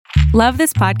Love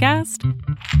this podcast?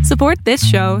 Support this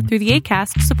show through the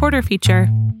Acast supporter feature.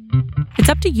 It's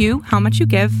up to you how much you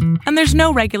give, and there's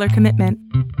no regular commitment.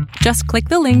 Just click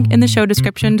the link in the show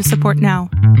description to support now.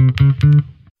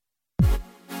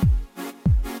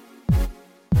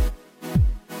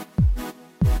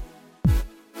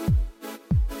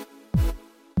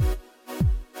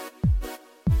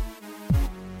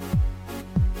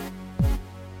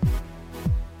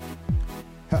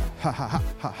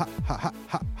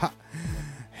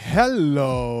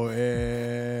 Hello,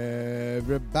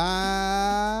 everybody.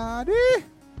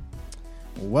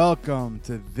 Welcome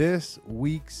to this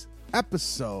week's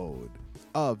episode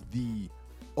of the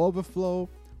Overflow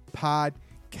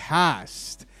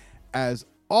Podcast. As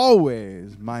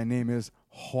always, my name is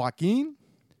Joaquin.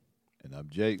 And I'm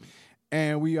Jake.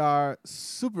 And we are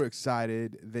super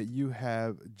excited that you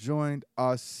have joined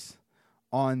us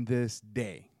on this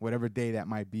day, whatever day that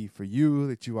might be for you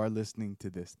that you are listening to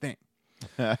this thing.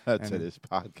 To this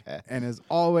podcast. And as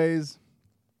always,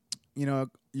 you know,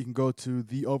 you can go to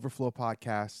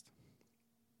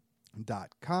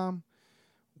theoverflowpodcast.com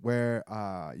where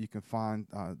you can find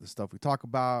the stuff we talk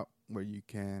about, where you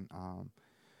can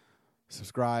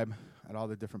subscribe at all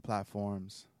the different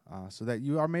platforms so that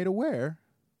you are made aware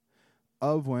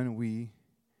of when we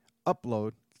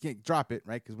upload. You can't drop it,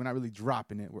 right? Because we're not really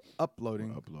dropping it. We're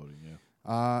uploading. Yeah.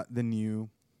 The new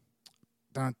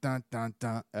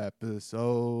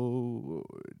episode.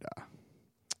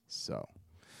 So,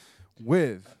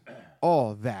 with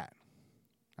all that,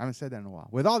 I haven't said that in a while.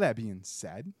 With all that being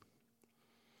said,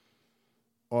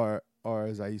 or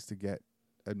as I used to get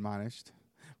admonished,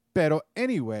 pero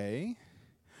anyway,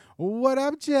 what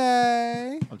up,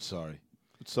 Jay? I'm sorry.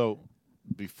 So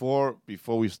before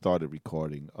we started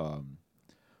recording,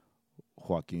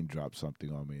 Joaquin dropped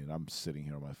something on me, and I'm sitting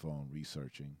here on my phone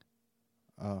researching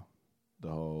the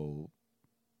whole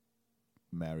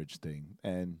marriage thing,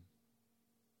 and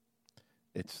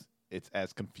it's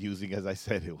as confusing as I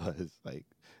said it was. Like,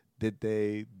 didn't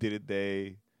they? They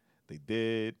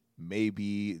did.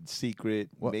 Maybe in secret.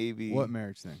 Maybe. What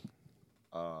marriage thing?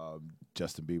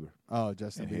 Justin Bieber. Oh,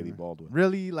 Justin and Bieber. Haley Baldwin.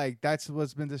 Really? Like, that's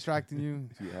what's been distracting you?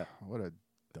 Yeah. What a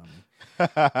dummy.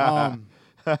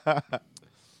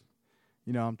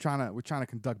 You know, we're trying to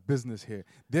conduct business here.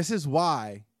 This is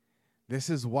why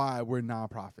we're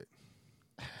nonprofit.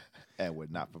 And we're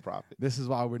not for profit. This is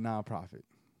why we're nonprofit.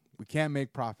 We can't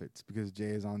make profits because Jay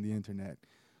is on the internet,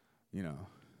 you know.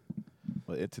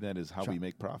 Well, internet is how we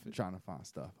make profit. Trying to find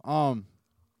stuff. So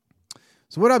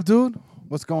what up, dude?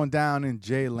 What's going down in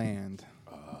J land?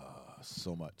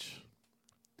 So much.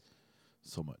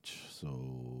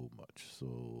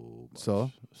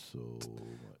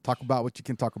 Talk about what you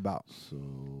can talk about.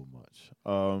 So much.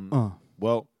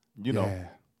 Well, you know. Yeah.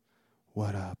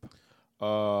 What up?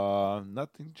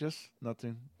 Nothing.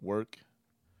 Work.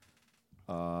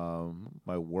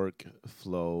 My work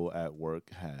flow at work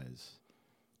has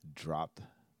dropped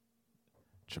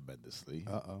tremendously.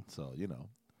 So, you know,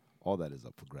 all that is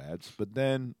up for grabs. But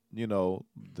then, you know,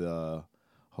 the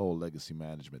whole legacy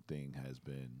management thing has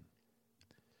been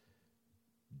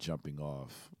jumping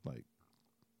off. Like,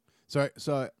 so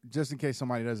just in case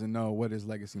somebody doesn't know, what is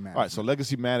legacy management? all right, so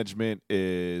legacy management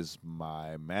is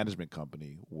my management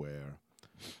company where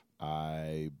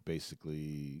I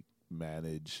basically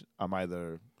manage. I'm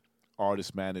either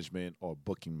artist management or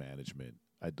booking management.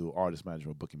 I do artist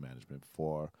management or booking management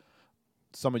for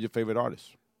some of your favorite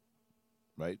artists,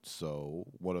 right? So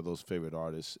one of those favorite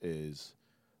artists is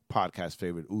podcast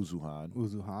favorite Uzuhan.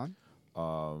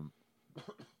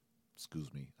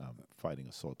 Excuse me, I'm fighting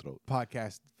a sore throat.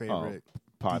 Podcast favorite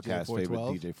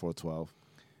DJ 412.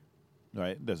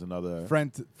 Right, there's another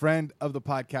friend of the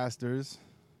podcasters,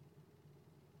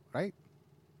 right?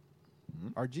 Mm-hmm.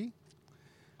 RG.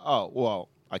 Oh well,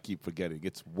 I keep forgetting.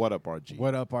 It's What Up RG.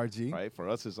 What Up RG? Right, for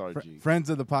us it's RG.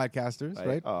 Friends of the podcasters,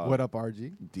 right? What Up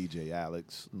RG? DJ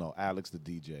Alex. No, Alex the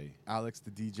DJ. Alex the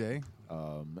DJ.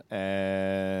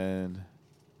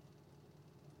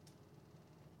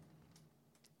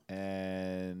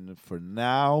 And for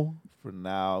now,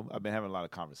 I've been having a lot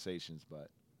of conversations, but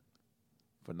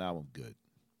for now I'm good.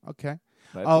 Okay.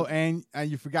 Right? Oh, and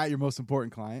you forgot your most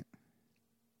important client.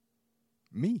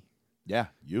 Me. Yeah,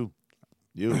 you.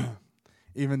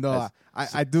 Even though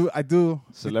I do.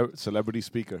 Celebrity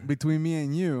speaker. Between me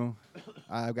and you,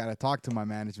 I've got to talk to my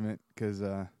management because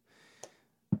they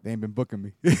ain't been booking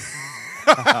me.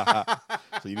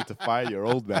 So you need to fire your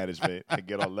old management and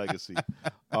get on legacy.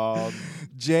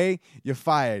 Jay, you're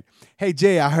fired. Hey,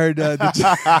 Jay, I heard you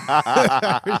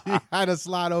had a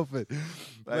slot open.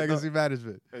 Legacy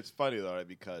management. It's funny, though, right?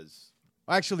 Because...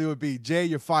 Actually, it would be, Jay,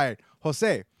 you're fired.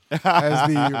 Jose,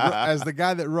 as the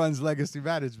guy that runs legacy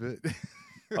management.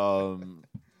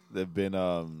 They've been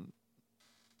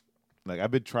like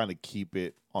I've been trying to keep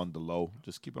it on the low.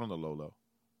 Just keep it on the low.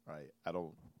 Right. I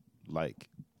don't like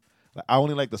I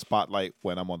only like the spotlight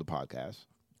when I'm on the podcast.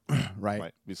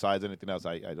 Right. Besides anything else,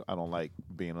 I don't like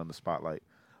being on the spotlight.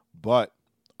 But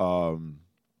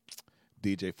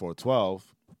DJ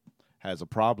 412 has a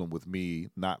problem with me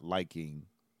not liking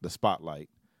the spotlight,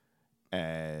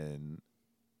 and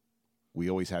we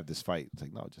always have this fight. It's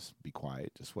like, no, just be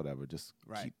quiet, just whatever, just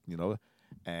keep,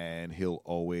 and he'll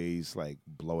always like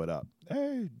blow it up.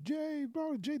 Hey, Jay,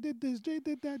 bro, Jay did this, Jay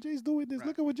did that, Jay's doing this. Right.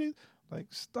 Look at what Jay, like,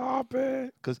 stop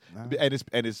it, because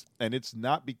it's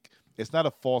not it's not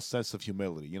a false sense of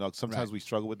humility. Sometimes we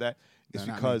struggle with that. It's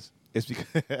because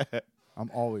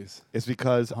I'm always. It's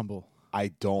because humble. I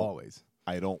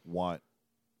don't want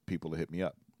people to hit me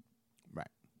up.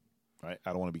 Right.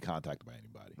 I don't want to be contacted by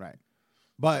anybody. Right.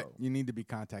 But you need to be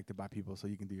contacted by people so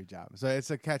you can do your job. So it's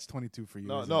a catch-22 for you.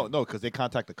 No, because they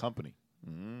contact the company.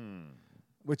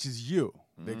 Which is you.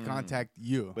 They contact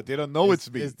you. But they don't know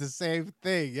it's me. It's the same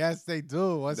thing. Yes, they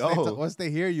do. Once they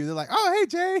hear you, they're like, oh, hey,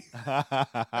 Jay.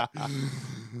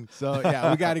 So, yeah,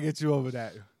 we got to get you over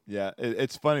that. Yeah,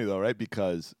 it's funny, though, right?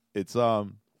 Because it's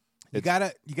You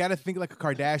gotta think like a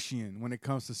Kardashian when it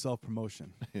comes to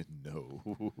self-promotion.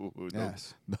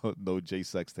 Yes. No J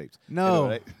sex tapes. No,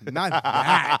 right? Not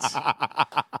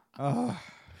that.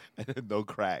 No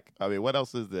crack. I mean, what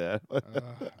else is there?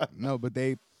 No, but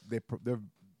they're.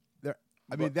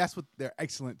 I mean, that's what they're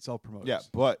excellent self-promoters. Yeah,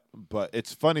 but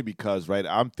it's funny because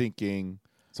I'm thinking.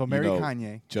 So marry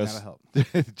Kanye. Just that'll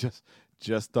help.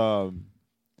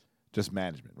 just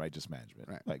management, right? Just management,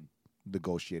 right? Like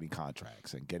negotiating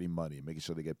contracts and getting money and making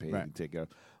sure they get paid and take care of.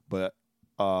 But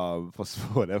for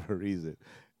whatever reason,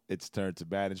 it's turned to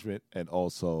management and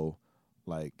also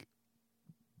like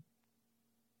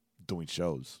doing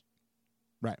shows.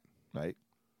 Right.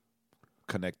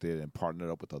 Connected and partnered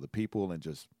up with other people and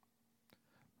just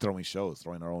throwing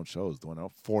our own shows,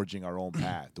 forging our own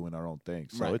path, doing our own thing.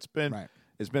 So it's been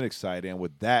exciting. And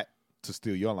with that, to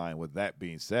steal your line, with that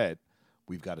being said,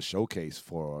 we've got a showcase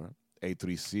for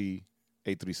A3C.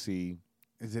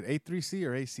 Is it A3C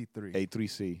or AC3?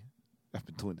 A3C. I've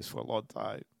been doing this for a long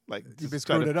time. Like you've been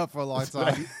screwing it up for a long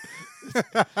time.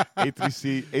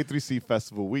 A3C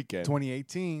Festival Weekend,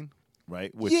 2018.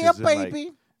 Right? Which is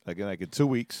baby. Like in 2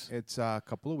 weeks. It's a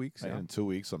couple of weeks. Right, in 2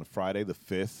 weeks on a Friday the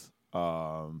 5th.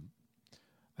 And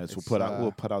so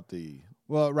we'll put out the.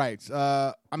 Well, right.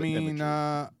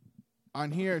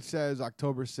 On here it says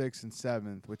October 6th and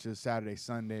 7th, which is Saturday,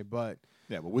 Sunday, but.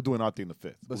 Yeah, but we're doing our thing the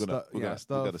 5th. We got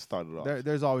to start it off.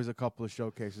 There's always a couple of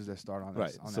showcases that start on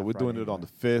right. On so we're Friday doing it on the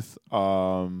 5th,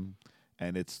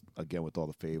 and it's again with all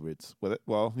the favorites.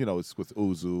 It's with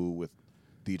Uzu, with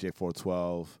DJ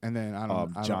 412, and then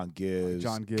John Gibbs,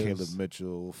 Caleb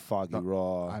Mitchell, Foggy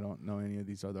Raw. I don't know any of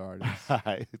these other artists.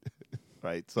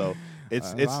 Right. So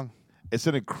it's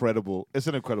an incredible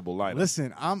lineup.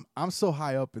 Listen, I'm so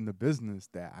high up in the business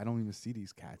that I don't even see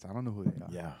these cats. I don't know who they are.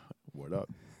 Yeah, word up.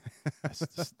 That's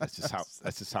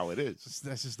just how it is.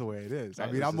 That's just the way it is.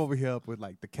 I mean, I'm over here up with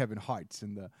like the Kevin Harts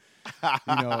and the,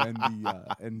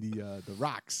 and the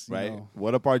Rocks. Right.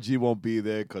 What Up RG won't be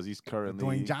there because he's currently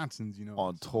Dwayne Johnson's,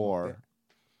 on tour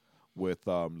with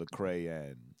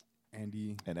Lecrae and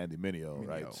Andy Mineo,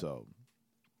 right? So,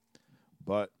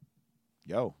 but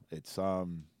it's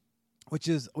which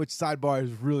sidebar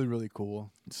is really really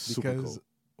cool. It's super because cool.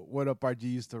 What Up RG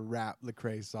used to rap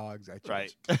Lecrae songs at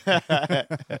church. Right.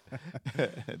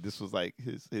 This was like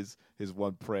his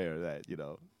one prayer that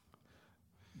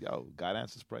God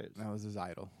answers prayers. That was his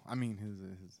idol. I mean,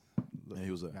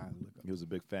 he was a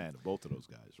big fan of both of those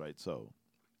guys, right? So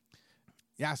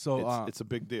yeah, so it's a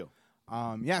big deal.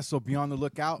 So be on the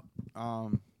lookout.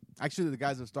 Actually, the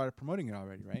guys have started promoting it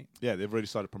already, right? Yeah, they've already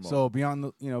started promoting. So be on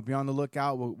the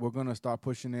lookout. We're gonna start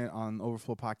pushing it on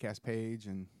Overflow Podcast page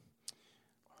and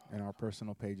our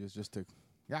personal pages, just to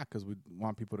because we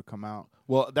want people to come out.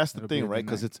 Well, that's the thing, right?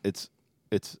 Because it's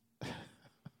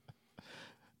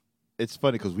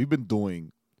funny because we've been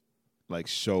doing like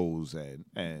shows and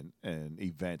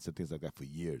events and things like that for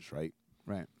years, right?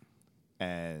 Right.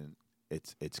 And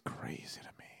it's crazy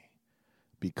to me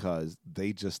because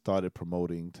they just started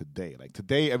promoting today. Like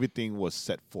today, everything was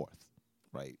set forth,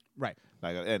 right? Right.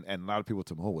 Like and a lot of people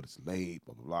tell me, it's late,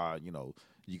 blah blah blah.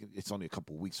 It's only a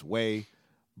couple weeks away.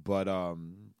 But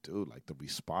dude, like the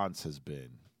response has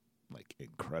been like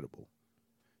incredible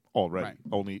already.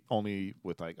 Right. Only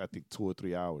with like I think 2 or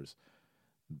 3 hours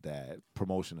that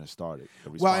promotion has started.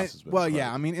 The response has been incredible.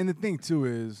 Yeah. I mean, and the thing too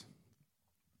is,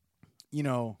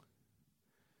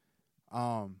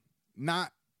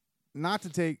 not to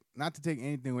take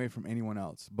anything away from anyone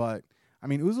else, but I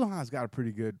mean, Uzuhan's got a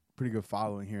pretty good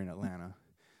following here in Atlanta.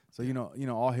 So you know,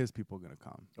 all his people are gonna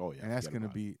come. Oh yeah, and that's gonna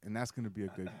be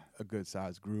a good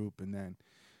sized group. And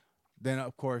then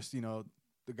of course, you know,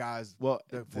 the guys. Well,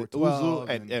 the Uzu 412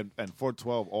 and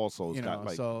 412 also has got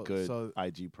like good so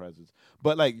IG presence.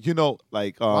 But like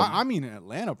I mean, in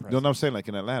Atlanta, you know what I'm saying? Like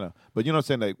in Atlanta. But you know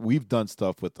what I'm saying? Like we've done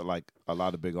stuff with like a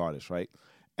lot of big artists, right?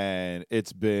 And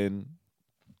it's been,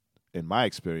 in my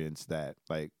experience, that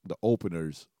like the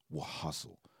openers will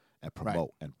hustle and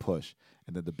promote and push,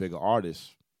 and then the bigger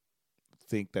artists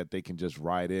think that they can just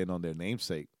ride in on their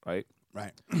namesake, right?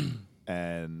 Right.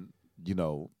 And you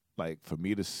know, like for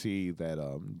me to see that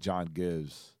John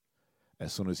Gibbs,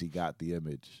 as soon as he got the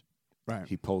image, Right.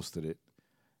 he posted it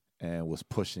and was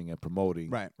pushing and promoting.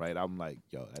 Right. Right. I'm like,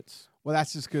 yo,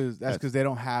 that's just because they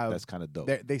don't have. that's kind of dope.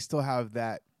 They still have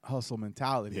that hustle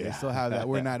mentality. Yeah. They still have that.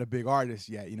 We're not a big artist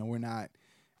yet. You know, we're not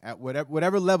at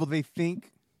whatever level they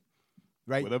think.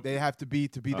 Right. They have to be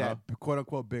that quote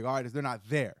unquote big artist. They're not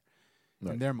there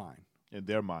in their mind. In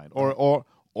their mind, or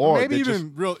maybe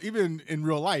even in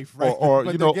real life, right? Or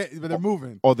but you know, but they're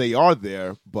moving. Or they are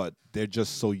there, but they're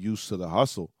just so used to the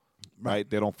hustle, right?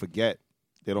 They don't forget.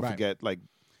 They don't forget like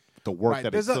the work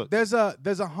that it took. There's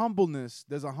a humbleness.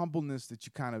 There's a humbleness that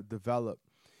you kind of develop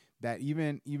that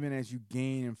even as you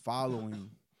gain in following,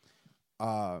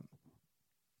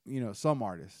 you know, some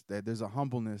artists, that there's a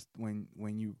humbleness when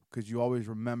you, because you always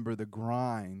remember the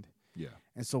grind. Yeah.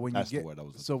 And so when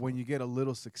you get a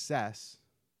little success,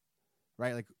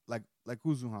 right? Like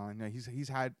Uzuhan, you know,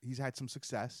 he's had some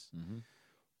success,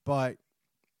 but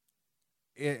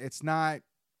it's not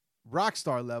rock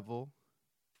star level,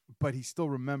 but he still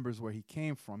remembers where he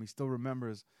came from. He still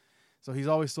remembers, so he's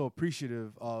always so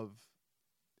appreciative of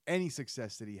any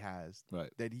success that he has,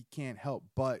 right? That he can't help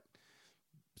but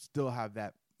still have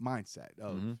that mindset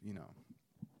of you know,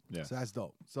 yeah. So that's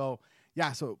dope. So be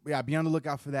on the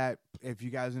lookout for that. If you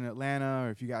guys are in Atlanta,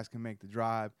 or if you guys can make the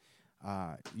drive,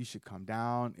 you should come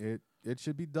down. It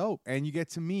should be dope, and you get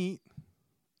to meet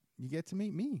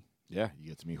me. Yeah, you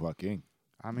get to meet Joaquin.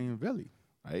 I mean, really,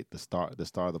 right? The star of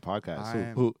the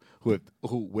podcast. Who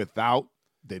without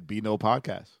there'd be no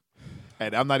podcast.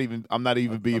 And I'm not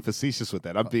even being facetious with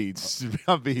that. I'm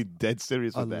being dead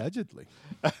serious with allegedly.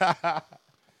 that.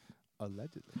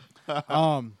 Allegedly.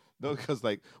 No, because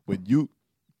like when you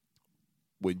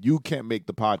can't make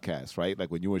the podcast, right?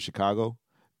 Like when you were in Chicago,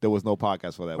 there was no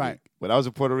podcast for that week. When I was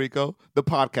in Puerto Rico, the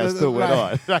podcast still went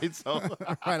on. Right. So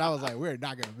right, I was like, we're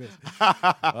not gonna miss it.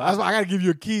 That's why I gotta give you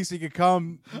a key so you can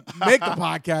come make the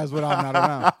podcast when I'm not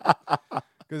around.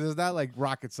 Because it's not like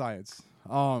rocket science.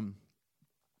 I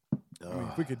mean,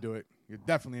 if we could do it,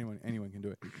 definitely anyone can do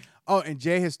it. Oh, and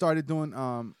Jay has started doing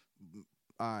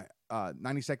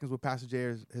 90 Seconds with Pastor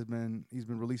Jay he's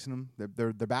been releasing them.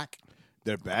 They're back.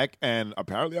 They're back, and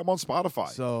apparently I'm on Spotify.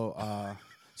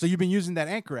 So you've been using that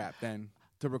Anchor app then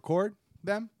to record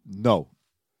them? No,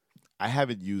 I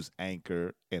haven't used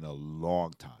Anchor in a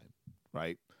long time,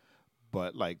 right?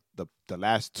 But like the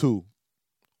last two,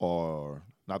 or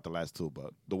not the last two,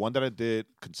 but the one that I did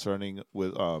concerning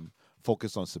with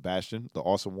Focus on Sebastian, the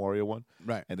Awesome Warrior one,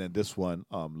 right? And then this one,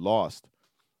 Lost.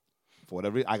 For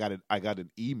whatever, I got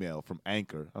an email from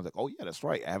Anchor. I was like, oh yeah, that's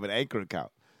right, I have an Anchor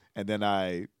account, and then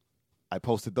I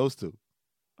posted those two,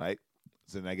 right?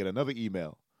 So then I get another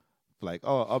email, like,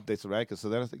 oh, updates from Anchor. So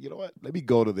then I was like, you know what? Let me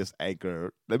go to this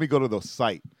Anchor. Let me go to the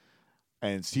site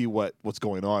and see what's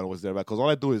going on, what's there. Because all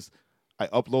I do is I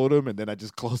upload them and then I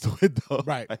just close the window.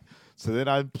 Right. So then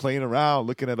I'm playing around,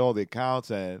 looking at all the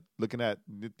accounts and looking at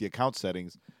the account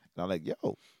settings. And I'm like, yo,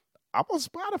 I'm on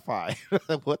Spotify.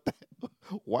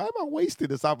 Why am I wasting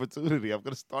this opportunity? I'm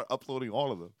going to start uploading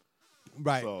all of them.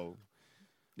 Right. So,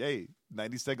 yay.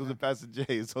 90 Seconds with Pastor J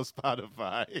is on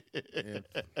Spotify.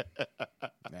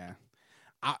 Yeah.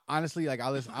 Honestly, like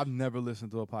I've never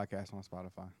listened to a podcast on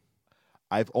Spotify.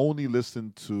 I've only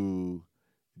listened to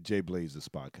Jay Blaze's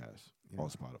podcast on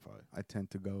Spotify. I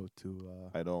tend to go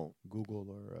to I don't Google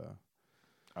or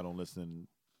I don't listen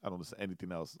to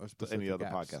anything else or to any other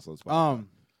apps. podcast on Spotify.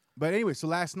 But anyway, so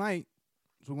last night,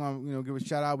 so we want to give a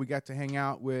shout out. We got to hang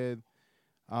out with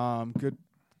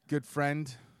good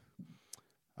friend,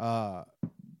 Mr.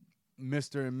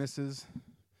 and Mrs.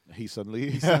 Heesun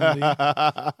Lee.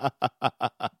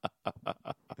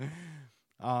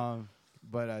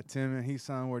 But Tim and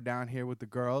Heesun were down here with the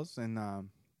girls, and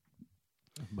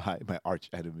my arch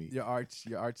enemy. Your arch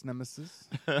nemesis.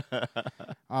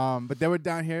 But they were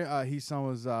down here. Heesun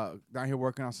was down here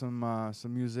working on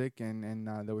some music, and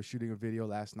they were shooting a video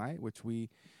last night, which we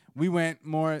went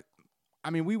more. I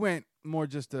mean, we went more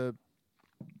just to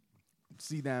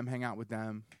see them, hang out with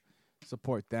them,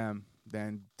 support them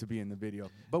than to be in the video.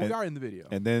 But we are in the video.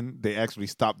 And then they actually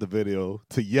stopped the video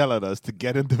to yell at us to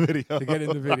get in the video. To get in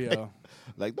the video.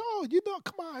 Like, no,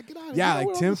 come on, get out of here. Yeah,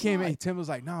 like Tim came in. Tim was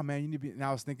like, nah, man, you need to be. And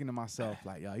I was thinking to myself,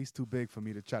 like, yo, he's too big for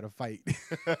me to try to fight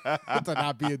to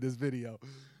not be in this video.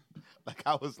 Like,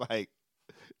 I was like,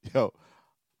 yo,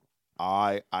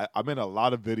 I'm in a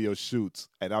lot of video shoots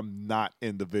and I'm not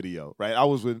in the video, right? I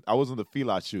was in the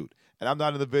Fila shoot and I'm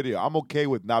not in the video. I'm okay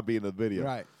with not being in the video.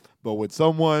 Right. But when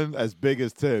someone as big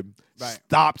as Tim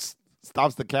stops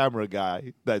the camera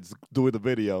guy that's doing the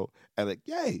video and like,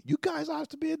 yay, you guys have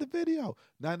to be in the video.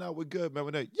 No, we're good,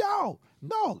 man. Yo,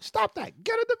 no, stop that.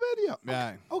 Get in the video.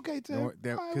 Yeah. Okay, Tim.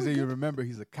 Because you remember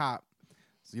he's a cop.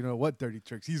 So you know what dirty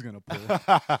tricks he's going to pull.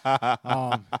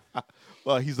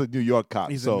 Well, he's a New York cop.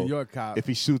 He's a New York cop. If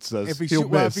he shoots us, if he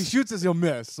shoots us, he'll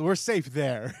miss. So we're safe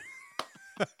there.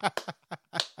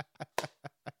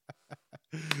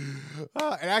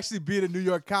 And actually, being a New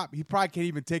York cop, he probably can't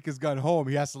even take his gun home.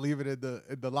 He has to leave it in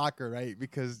the locker, right?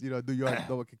 Because New York,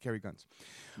 no one can carry guns.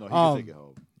 No, he can take it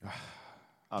home.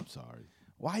 I'm sorry.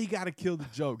 Why you gotta kill the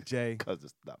joke, Jay? Because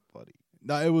it's not funny.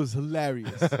 No, it was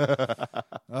hilarious.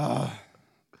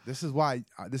 This is why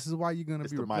you're gonna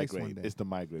be replaced one day. It's the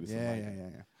migrate. Yeah.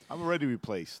 I'm already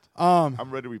replaced. I'm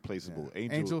already replaceable. Yeah.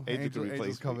 Angel can replace Angel's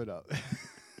me. covered up.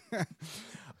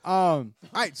 All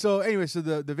right. So anyway, so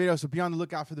the video. So be on the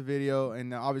lookout for the video,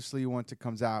 and obviously once it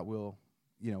comes out, we'll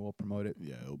promote it.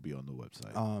 Yeah, it'll be on the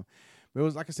website. But it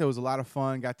was, like I said, it was a lot of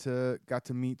fun. Got to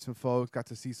meet some folks. Got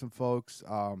to see some folks.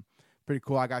 Pretty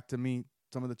cool. I got to meet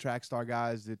some of the Track Star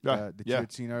guys that you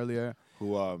had seen earlier.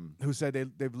 Who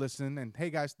said they've listened. And hey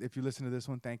guys, if you listen to this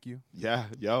one, thank you. Yeah,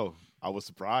 I was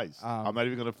surprised. I'm not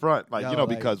even gonna front,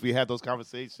 because we had those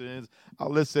conversations.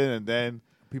 I'll listen, and then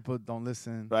people don't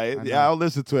listen, right? Yeah, I'll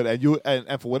listen to it,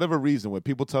 and for whatever reason, when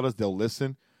people tell us they'll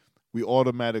listen, we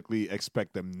automatically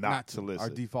expect them not to listen. Our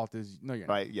default is no, you're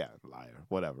right? Not. Yeah, liar,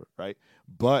 whatever, right?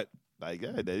 But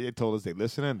they told us they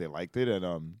listened and they liked it,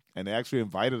 and they actually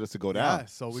invited us to go down. Yeah,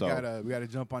 so we gotta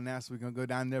jump on that. So we're gonna go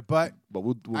down there, but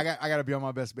I gotta be on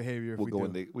my best behavior. We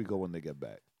go when they get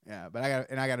back. Yeah, but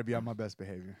I gotta be on my best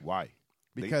behavior. Why?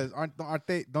 Because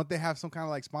don't they have some kind of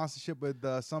like sponsorship with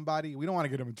somebody? We don't want to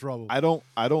get them in trouble. I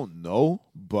don't know,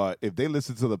 but if they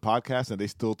listen to the podcast and they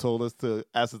still told us to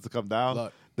ask us to come down,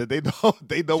 look, then they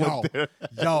know what they're.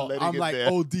 I'm like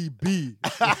there. ODB.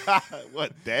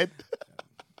 What, dead?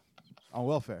 On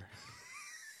welfare.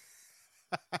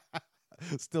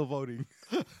 Still voting.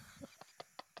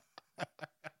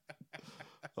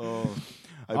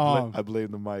 I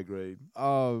blame the migraine.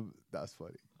 That's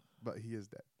funny, but he is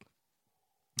dead.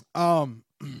 So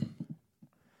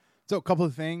a couple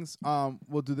of things.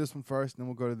 We'll do this one first, and then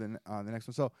we'll go to the next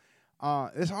one. So,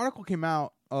 this article came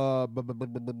out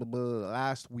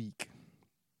last week.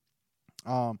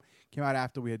 Came out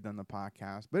after we had done the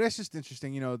podcast, but it's just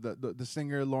interesting. The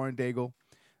singer Lauren Daigle,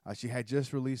 she had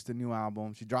just released a new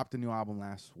album. She dropped a new album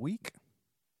last week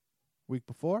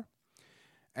before,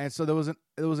 and so there was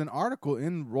an article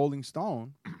in Rolling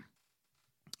Stone,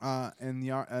 and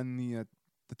the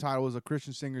title was "A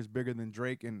Christian Singer is Bigger Than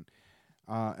Drake and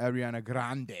Ariana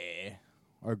Grande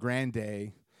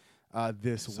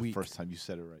this week." The first time you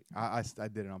said it right. I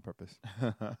did it on purpose.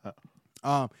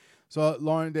 So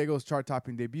Lauren Daigle's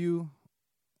chart-topping debut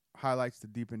highlights the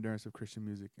deep endurance of Christian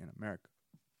music in America,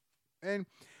 and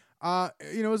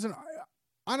it was it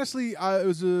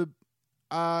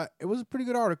was a pretty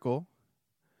good article.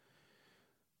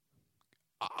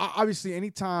 Obviously,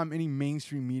 anytime any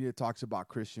mainstream media talks about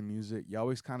Christian music, you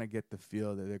always kind of get the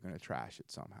feel that they're going to trash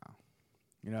it somehow,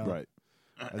 right?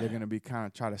 Or they're going to be kind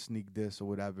of try to sneak this or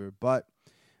whatever. But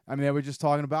I mean, they were just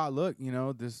talking about, look,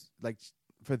 this like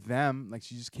for them, like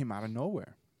she just came out of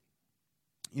nowhere.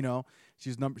 She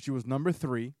was number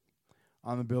 3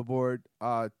 on the Billboard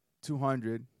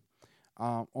 200,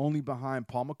 only behind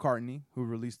Paul McCartney, who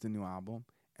released a new album,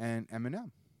 and Eminem,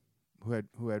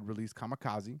 who had released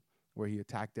Kamikaze, where he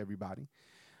attacked everybody.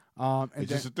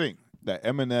 It's just a thing that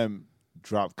Eminem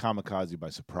dropped Kamikaze by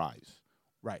surprise.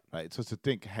 Right. So to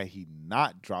think, had he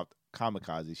not dropped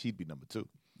Kamikaze, she'd be number 2.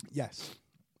 Yes.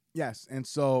 And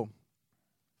so,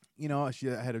 she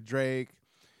had a Drake,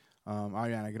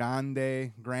 Ariana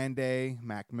Grande,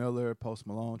 Mac Miller, Post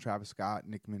Malone, Travis Scott,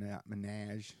 Nicki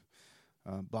Minaj,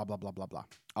 blah, blah, blah, blah, blah.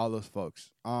 All those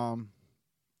folks. When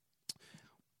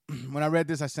I read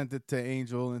this, I sent it to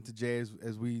Angel and to Jay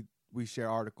as we share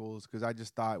articles, because I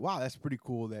just thought, wow, that's pretty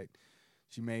cool that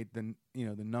she made the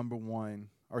number 1,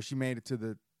 or she made it to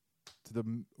the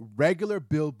regular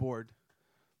Billboard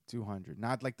 200,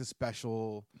 not like the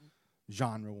special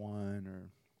genre one or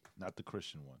Not the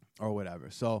Christian one. or whatever.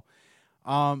 So,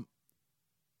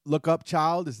 Look Up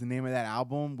Child is the name of that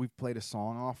album. We've played a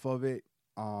song off of it.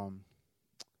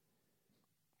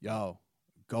 Yo,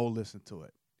 go listen to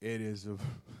it. It is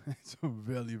it's a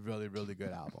really, really, really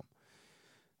good album.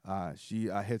 She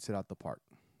hits it out the park.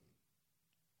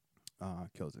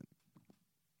 Kills it.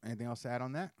 Anything else to add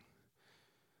on that?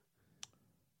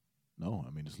 No,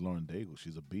 I mean, it's Lauren Daigle.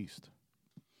 She's a beast.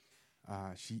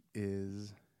 She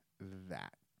is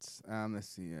that. Let's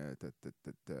see. What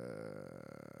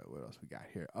else we got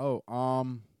here?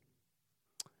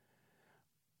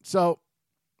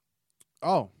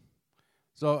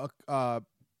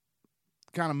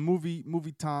 Kind of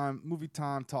movie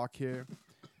time talk here.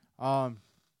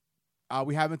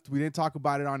 We didn't talk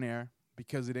about it on air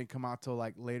because it didn't come out till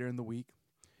like later in the week.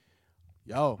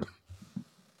 Yo,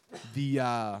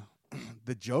 the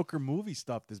Joker movie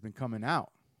stuff that's been coming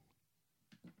out.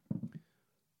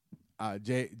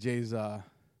 Jay's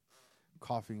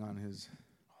coughing on his.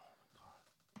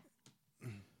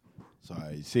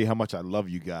 Sorry, you see how much I love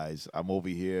you guys. I'm over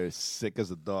here sick as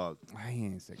a dog. He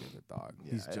ain't sick as a dog.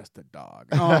 Yeah, He's just a dog.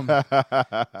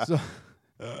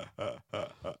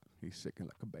 He's sick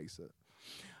like a basic.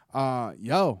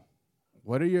 Yo,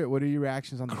 what are your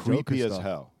reactions on the Joker Creepy as stuff?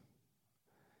 hell.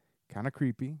 Kind of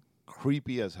creepy.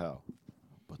 Creepy as hell,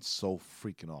 but so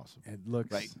freaking awesome. It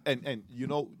looks Right, and you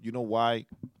know why?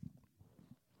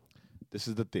 This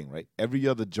is the thing, right? Every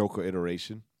other Joker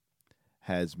iteration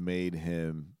has made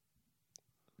him,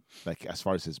 like, as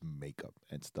far as his makeup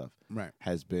and stuff, right.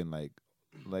 has been like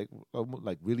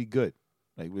really good,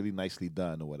 like really nicely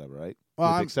done or whatever, right? Well,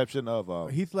 With the exception of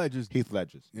Heath Ledger's.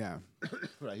 Yeah,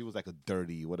 right. He was like a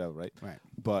dirty whatever, right? Right.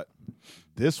 But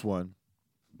this one,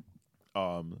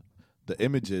 the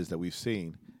images that we've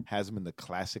seen has him in the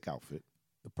classic outfit,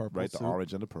 The purple right? suit. The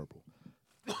orange and the purple.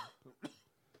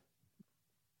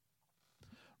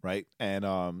 Right, and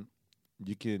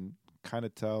you can kind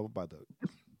of tell by the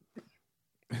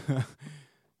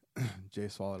Jay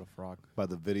swallowed a frog. by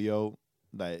the video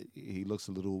that he looks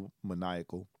a little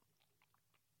maniacal,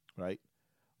 right?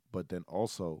 But then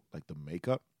also like the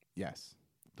makeup Yes.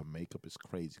 is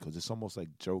crazy because it's almost like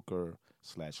Joker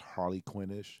 / Harley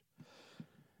Quinn-ish.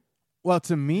 Well,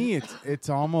 to me, it's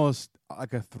almost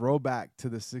like a throwback to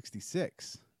the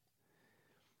 '66.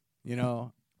 You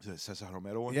know. Is that Cesar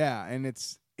Romero one? Yeah, and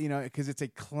it's because it's a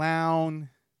clown.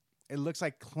 It looks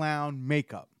like clown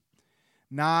makeup,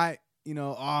 not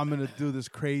I'm gonna do this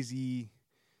crazy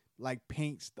like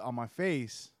paint on my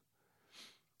face.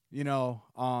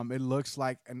 It looks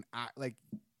like like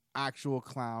actual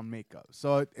clown makeup.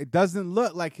 So it doesn't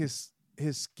look like his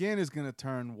skin is gonna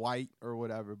turn white or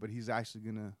whatever, but he's actually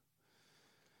gonna.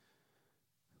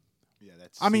 Yeah,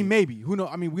 that's. I mean, maybe who knows?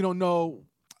 I mean, we don't know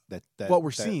what we're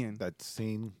seeing. That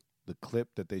scene, the clip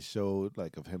that they showed,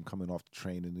 like of him coming off the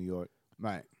train in New York,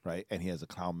 Right. right? And he has a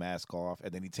clown mask off,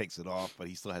 and then he takes it off, but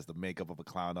he still has the makeup of a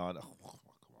clown on. Oh, come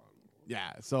on.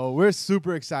 Yeah, so we're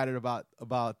super excited about.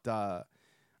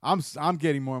 I'm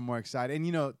getting more and more excited,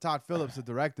 and Todd Phillips, the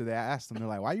director, they asked him, they're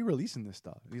like, "Why are you releasing this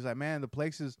stuff?" And he's like, "Man, the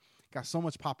place has got so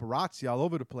much paparazzi all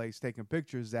over the place taking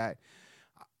pictures that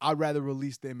I'd rather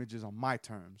release the images on my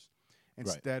terms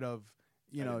instead of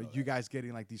you guys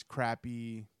getting like these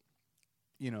crappy,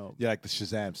 Yeah, like the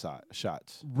Shazam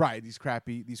shots. right? These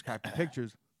crappy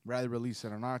pictures. Rather release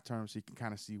it on our terms so you can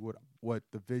kind of see what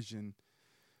the vision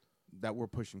that we're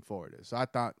pushing forward is." So I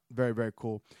thought very, very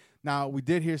cool. Now we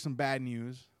did hear some bad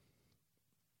news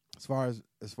as far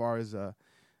as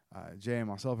Jay and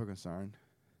myself are concerned,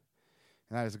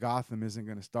 and that is Gotham isn't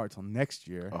going to start till next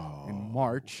year in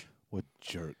March. What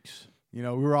jerks! We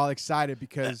were all excited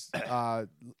because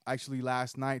actually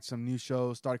last night some new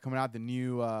shows started coming out. The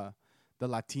new the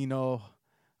Latino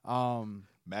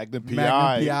Magnum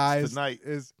PI tonight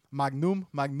is Magnum,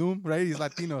 right? He's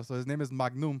Latino, so his name is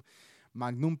Magnum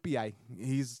PI.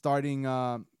 He's starting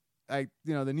the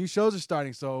new shows are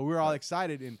starting, so we're all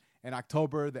excited. In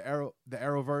October, the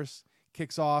Arrowverse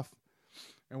kicks off,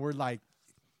 and we're like,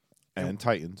 and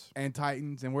Titans,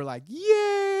 and we're like,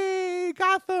 yay,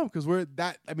 Gotham, because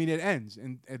it ends,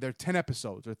 and they're 10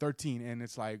 episodes or 13, and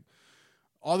it's like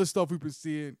all the stuff we've been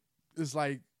seeing is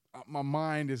like my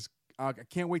mind is. I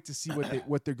can't wait to see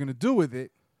what they're gonna do with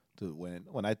it. Dude,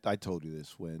 when I told you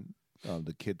this, when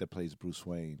the kid that plays Bruce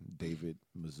Wayne, David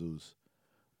Mazouz,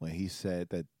 when he said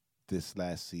that this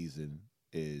last season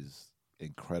is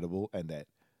incredible and that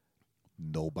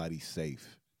nobody's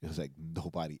safe. It was like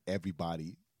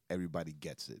everybody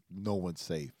gets it. No one's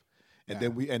safe. And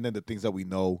then the things that we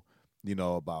know,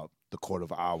 about the Court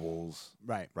of Owls,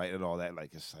 right, and all that, like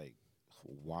it's like,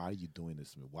 why are you doing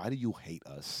this to me? Why do you hate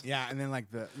us? Yeah, and then like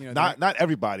not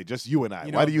everybody, just you and I.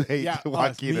 Why do you hate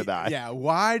Joaquin and I? Yeah,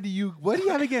 what do you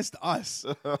have against us?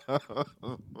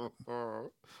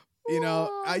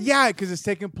 Because it's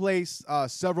taking place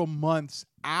several months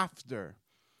after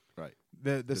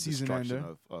the season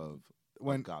ender of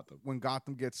when Gotham. When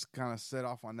Gotham gets kind of set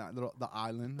off on that the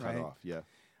island, Cut right? off, yeah.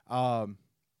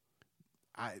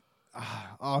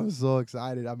 I'm so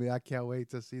excited. I mean, I can't wait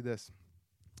to see this.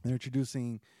 They're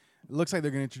introducing. It looks like they're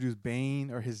going to introduce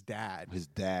Bane or his dad. His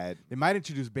dad. They might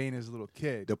introduce Bane as a little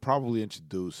kid. They'll probably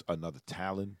introduce another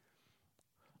Talon,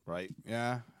 right?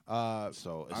 Yeah.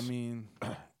 So I mean,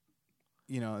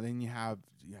 then you have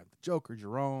the Joker,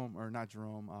 Jerome, or not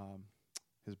Jerome,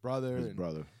 his brother. His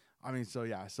brother. I mean,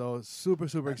 so super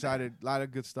excited. A lot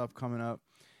of good stuff coming up.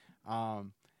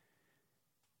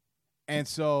 And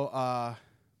so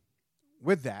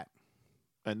with that,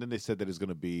 and then they said that it's going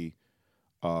to be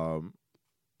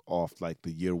off like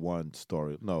the year one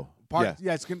story. No,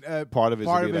 it's gonna part of it's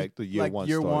gonna be like the year one.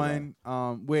 Year one,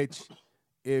 which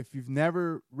if you've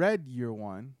never read year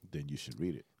one, then you should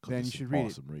read it. Then you should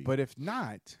read it. But if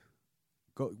not,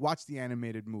 go watch the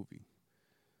animated movie,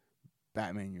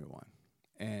 Batman Year One,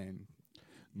 and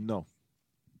no,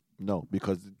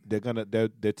 because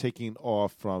they're taking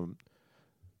off from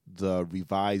the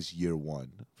revised year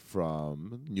one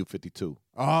from New 52.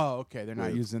 Oh, okay. They're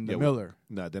not using the Miller.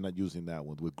 No, they're not using that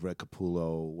one with Greg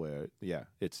Capullo. Where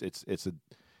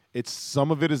it's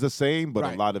some of it is the same, but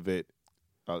a lot of it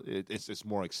it's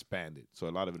more expanded. So a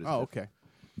lot of it is. Oh, okay.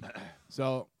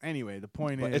 So anyway, the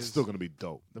point is, it's still gonna be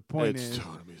dope. The point it's is,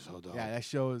 still gonna be so dope. Yeah, that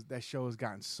show has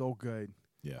gotten so good.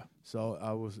 Yeah. So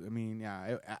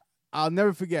I'll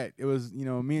never forget. It was,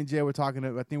 me and Jay were talking.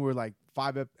 I think we were like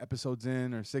 5 episodes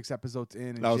in or 6 episodes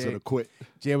in. And I was going to quit.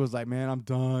 Jay was like, man, I'm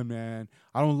done, man.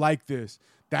 I don't like this.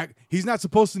 That he's not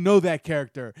supposed to know that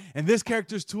character. And this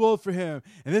character's too old for him.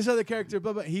 And this other character,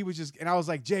 blah, blah. He was just, and I was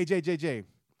like, Jay.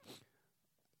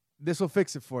 This will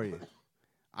fix it for you.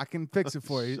 I can fix it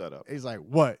for you. Shut up. He's like,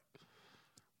 what?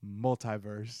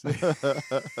 Multiverse.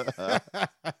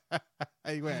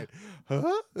 He went,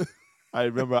 huh? I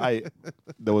remember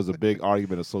there was a big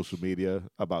argument on social media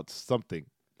about something.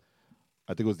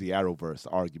 I think it was the Arrowverse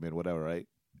argument, whatever, right?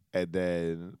 And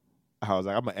then I was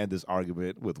like, I'm going to end this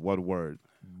argument with one word,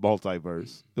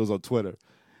 multiverse. It was on Twitter.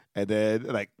 And then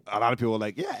like a lot of people were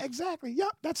like, yeah, exactly.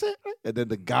 Yep, that's it. Right? And then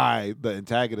the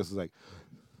antagonist was like,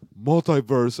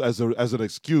 multiverse as an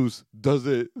excuse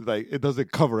it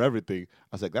doesn't cover everything.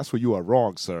 I was like, that's where you are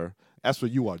wrong, sir. That's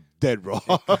where you are dead wrong.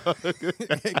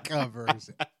 It covers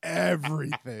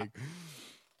everything.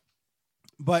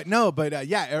 But no,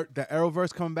 the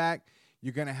Arrowverse coming back.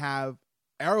 You're gonna have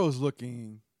Arrow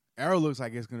looks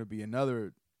like it's gonna be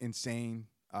another insane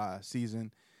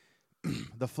season.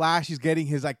 The Flash is getting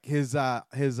his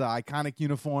iconic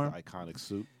uniform, iconic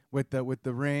suit with the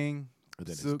ring. And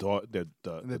then his the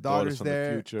daughter's from there.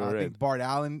 The future. I think Bart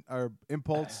Allen or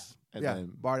Impulse.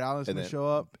 Bart Allen's gonna show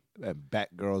up. And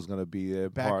Batgirl's gonna be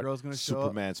there. Batgirl's gonna show up.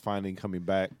 Superman's finally coming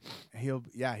back. And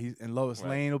Lois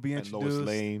Lane will be introduced. And Lois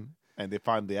Lane. And they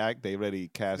find they already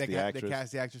cast the actress. They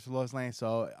cast the actress for Lois Lane.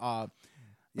 So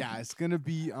it's gonna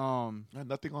be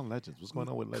nothing on Legends. What's going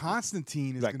on with Legends?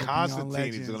 Constantine is gonna be on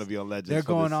Legends. Is gonna be on Legends. They're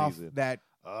going off season. that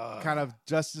kind of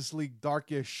Justice League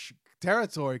darkish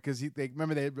territory because they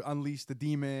unleashed the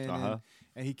demon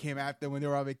and he came after when they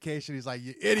were on vacation. He's like,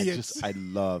 you idiots. I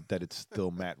love that it's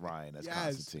still Matt Ryan as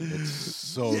Constantine. It's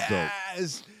so dope.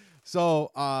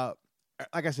 So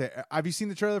like I said, have you seen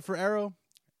the trailer for Arrow?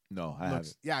 No, I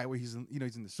haven't. Yeah, where he's in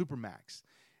the Supermax.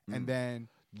 And then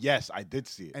yes, I did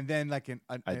see it. And then like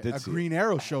a Green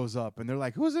Arrow shows up and they're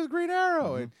like, who's this Green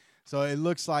Arrow? And so it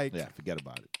looks like forget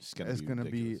about it. It's gonna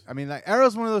be. I mean, like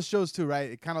Arrow's one of those shows too, right?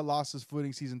 It kind of lost its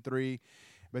footing season 3,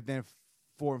 but then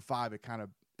 4 and 5, it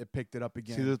picked it up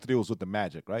again. Season 3 was with the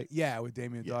Magic, right? Yeah, with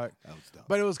Damien Dark. That was dope.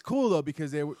 But it was cool though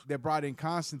because they brought in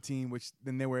Constantine, which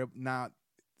then they were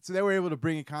able to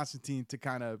bring in Constantine to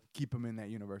kind of keep him in that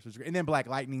universe. And then Black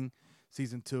Lightning,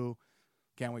 season 2.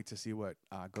 Can't wait to see what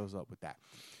goes up with that.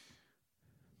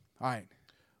 All right.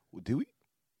 Do we?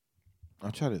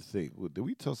 I'm trying to think. Did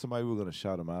we tell somebody we were going to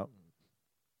shout them out?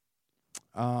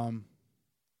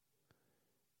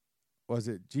 Was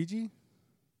it Gigi?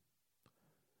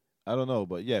 I don't know,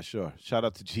 but yeah, sure. Shout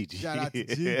out to Gigi. Shout out to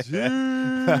Gigi,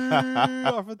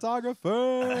 our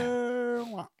photographer.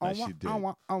 She did.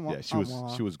 Yeah,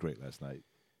 she was great last night.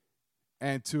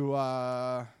 And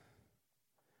to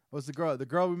what's the girl? The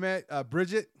girl we met,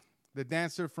 Bridget, the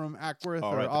dancer from Ackworth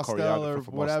or Austell or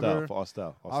whatever.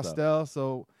 Austell.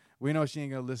 So we know she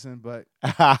ain't gonna listen, but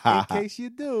in case you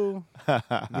do,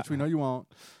 which we know you won't,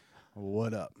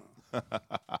 What up?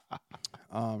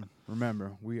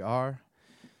 Remember, we are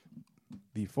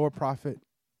the for-profit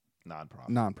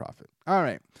nonprofit. All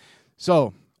right.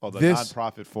 So the this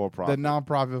nonprofit for-profit. the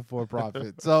nonprofit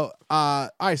for-profit. So all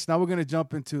right, so now we're gonna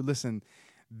jump into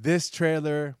this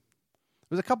trailer.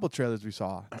 There's a couple trailers we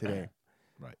saw today.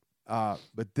 Right.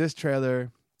 But this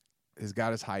trailer has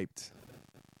got us hyped.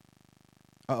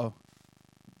 Uh-oh.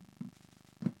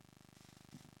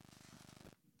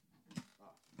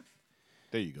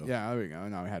 There you go. Yeah, there we go.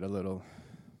 Now we had a little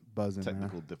buzz in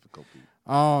Technical difficulty.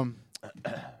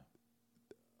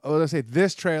 Let's say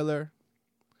this trailer,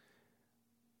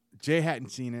 Jay hadn't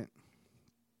seen it.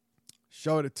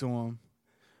 Showed it to him.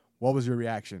 What was your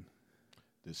reaction?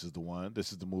 This is the one.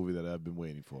 This is the movie that I've been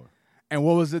waiting for. And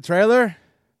what was the trailer?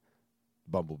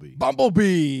 Bumblebee.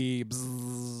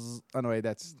 Bzz. Oh, no, wait,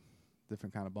 that's a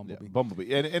different kind of Bumblebee. Yeah,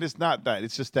 Bumblebee. And it's not that.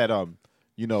 It's just that,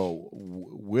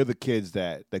 we're the kids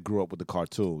that grew up with the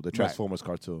cartoon, the Transformers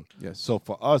cartoon. Yes. So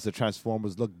for us, the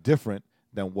Transformers look different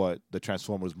than what the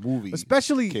Transformers movie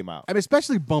came out. I mean,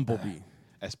 especially Bumblebee.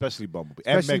 Especially Bumblebee.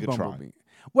 Especially and Megatron. Bumblebee.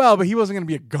 Well, but he wasn't going to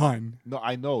be a gun. No,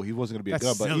 I know he wasn't going to be a gun,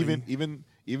 That's but silly.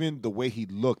 even the way he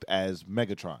looked as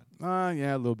Megatron,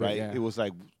 Yeah, a little bit, right? yeah. It was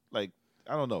like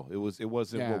I don't know. It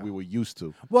wasn't Yeah. what we were used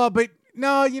to. Well, but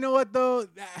no, you know what, though?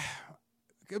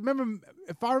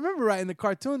 If I remember right, in the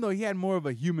cartoon, though, he had more of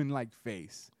a human-like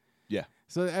face. Yeah.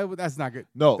 So that's not good.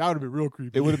 No. That would have been real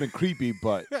creepy. It would have been creepy,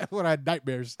 but would have had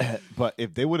nightmares. but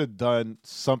if they would have done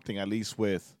something at least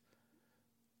with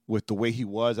the way he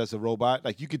was as a robot,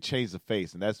 like you could change the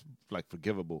face and that's like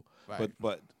forgivable. Right.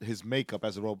 But his makeup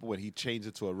as a robot when he changed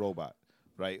it to a robot,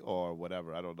 right? Or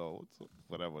whatever, I don't know,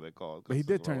 whatever they call it. But he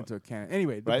did turn into a cannon.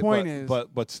 Anyway, the right? point is,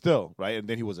 but still, right? And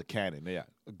then he was a cannon. Yeah,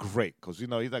 great, because he's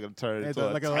not going to turn into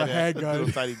like a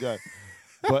handgun. tiny gun.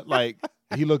 But like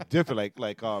he looked different,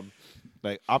 like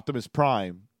Optimus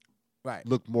Prime, right,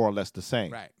 looked more or less the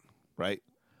same, right.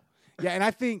 Yeah, and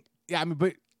I think,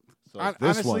 but so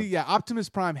honestly, Optimus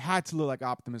Prime had to look like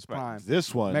Optimus right. Prime.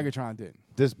 This one, Megatron did.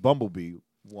 This Bumblebee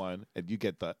one, and you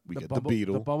get the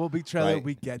Beetle, the Bumblebee trailer. right?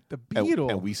 We get the Beetle,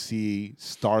 and we see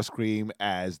Starscream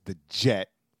as the Jet,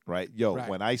 right? Yo, Right.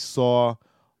 when I saw,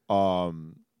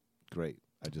 great,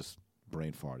 I just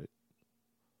brain farted.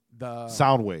 the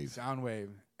Soundwave.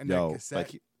 and Yo, that cassette.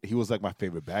 like he was like my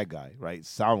favorite bad guy, right?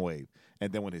 Soundwave.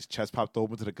 And then when his chest popped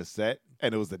open to the cassette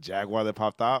and it was the Jaguar that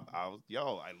popped out, I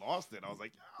lost it. I was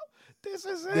like, yo, this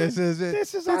is it. This is it.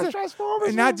 This is our Transformers.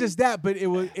 And not movie. just that, but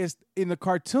it's in the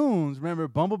cartoons. Remember,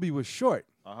 Bumblebee was short.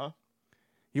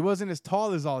 He wasn't as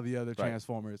tall as all the other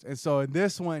Transformers. And so in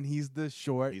this one, he's the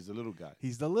short. He's a little guy.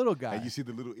 He's the little guy. And you see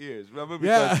the little ears. Remember?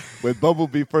 Yeah. Because when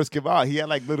Bumblebee first came out, he had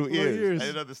like little ears. ears. I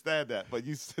didn't understand that. But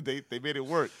you said they made it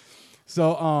work.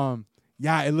 So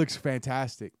yeah, it looks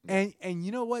fantastic. And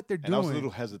you know what they're doing? And I was a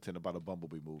little hesitant about a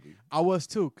Bumblebee movie. I was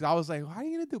too, because I was like, how are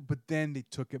you gonna do? But then they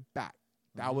took it back.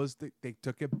 That was they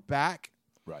took it back.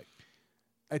 Right.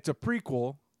 It's a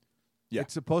prequel. Yeah.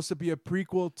 It's supposed to be a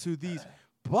prequel to these.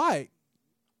 But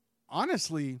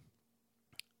honestly,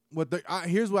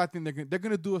 here's what I think they're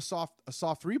gonna do a soft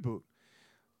Mm-hmm. reboot.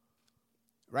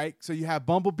 Right? So you have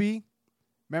Bumblebee.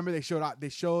 Remember they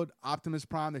showed Optimus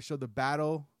Prime, they showed the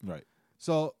battle. Right.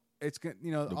 So it's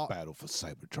the battle for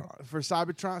Cybertron. For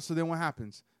Cybertron. So then what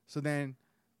happens? So then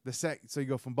so you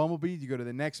go from Bumblebee, you go to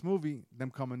the next movie,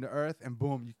 them coming to Earth, and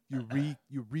boom,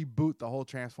 you reboot the whole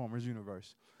Transformers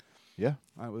universe. Yeah.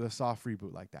 With a soft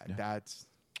reboot like that. Yeah. That's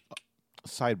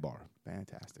Sidebar.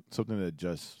 fantastic. Something that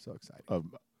just So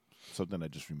exciting. something I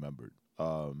just remembered.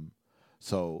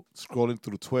 So scrolling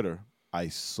through Twitter, I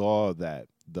saw that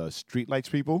the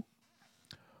Streetlights people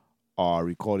are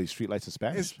recording Streetlights in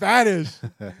Spanish. In Spanish.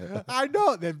 I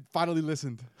know. They finally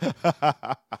listened.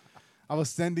 I was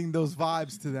sending those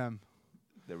vibes to them.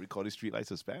 They're recording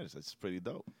Streetlights in Spanish. That's pretty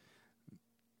dope.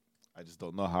 I just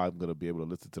don't know how I'm gonna be able to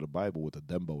listen to the Bible with a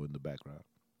dembo in the background.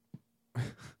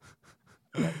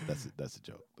 That's it. That's a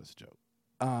joke. That's a joke.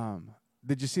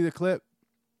 Did you see the clip?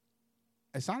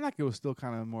 It sounded like it was still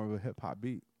kind of more of a hip hop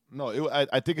beat. No,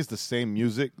 I think it's the same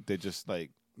music. They're just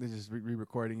like They're just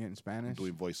re-recording it in Spanish.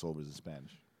 doing voiceovers in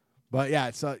Spanish. But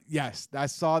yeah, so yes, I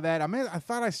saw that. I mean, I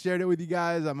thought I shared it with you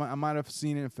guys. I might have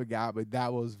seen it and forgot, but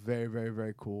that was very, very,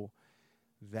 very cool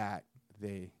that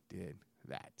they did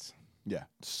that. Yeah,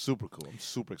 super cool. I'm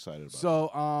super excited about it.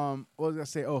 So, what was I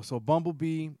say? Oh, so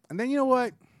Bumblebee. And then you know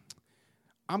what?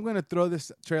 I'm going to throw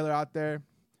this trailer out there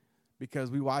because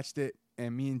we watched it,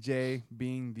 and me and Jay,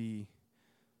 being the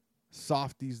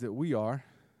softies that we are.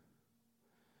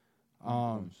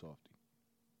 Softy.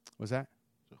 What's that?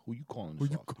 Who you calling Who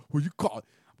softy? you call?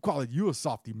 I'm calling you a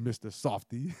softy, Mr.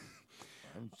 Softy.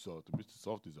 I'm salty. Mr.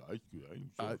 Salty's ice cream.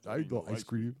 I ain't no ice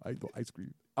cream. I ain't no ice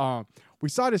cream. We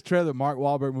saw this trailer, Mark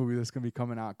Wahlberg movie that's gonna be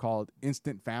coming out called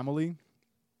Instant Family.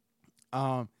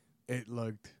 It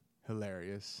looked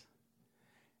hilarious,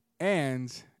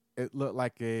 and it looked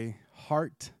like a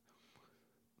heart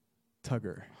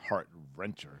tugger, heart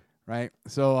wrencher, right?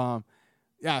 So,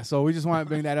 yeah. So we just want to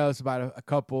bring that up. It's about a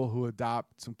couple who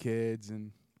adopt some kids,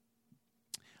 and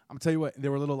I'm gonna tell you what, they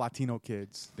were little Latino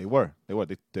kids. They were. They were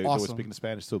Awesome. speaking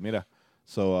Spanish too. Mira.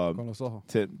 So Con los ojos.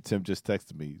 Tim just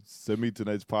texted me, send me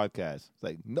tonight's podcast. It's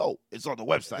like, no, it's on the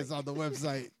website. It's on the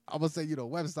website. I'm gonna say, the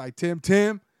website,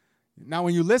 Tim. Now,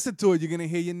 when you listen to it, you're gonna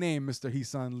hear your name, Mr.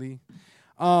 Heesun Lee.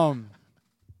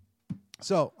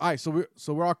 So, all right, so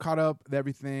we're all caught up with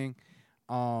everything.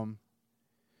 So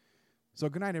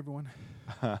good night, everyone.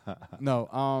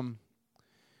 No,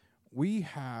 we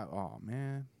have. Oh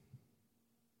man,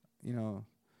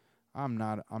 I'm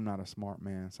not a smart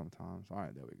man sometimes. All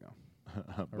right, there we go.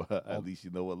 But at least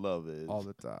you know what love is. All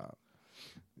the time.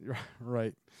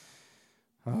 Right.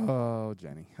 Oh,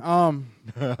 Jenny.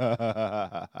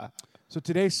 So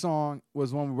today's song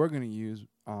was one we were going to use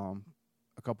a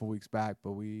couple weeks back,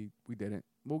 but we didn't.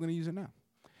 We're going to use it now.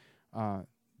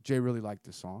 Jay really liked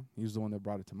this song. He was the one that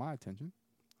brought it to my attention.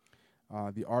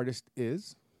 The artist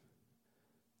is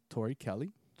Tori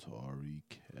Kelly.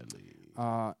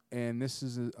 And this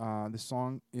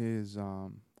song is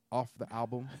off the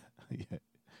album. Yeah.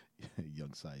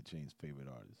 Young Side Chain's favorite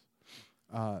artist.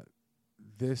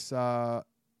 This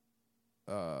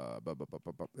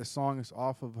song is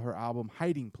off of her album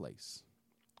Hiding Place.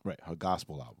 Right, her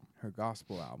gospel album. Her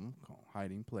gospel album called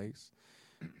Hiding Place.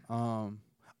 So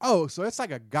it's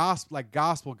like a gospel.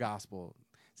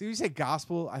 See, when you say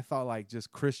gospel, I thought like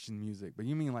just Christian music, but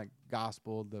you mean like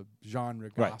gospel, the genre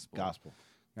gospel. Right, gospel.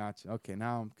 Gotcha. Okay,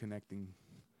 now I'm connecting.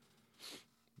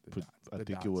 I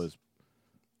think it was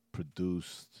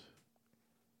produced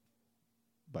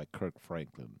by Kirk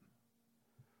Franklin.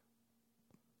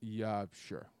 Yeah,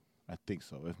 sure. I think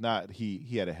so. If not, he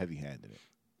had a heavy hand in it.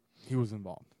 He was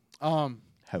involved.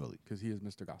 Heavily. Because he is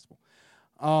Mr. Gospel.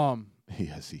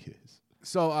 Yes, he is.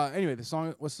 So anyway,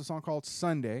 what's the song called?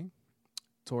 Sunday.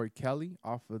 Tori Kelly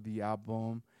off of the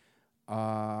album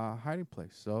Hiding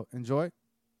Place. So enjoy.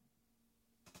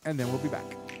 And then we'll be back.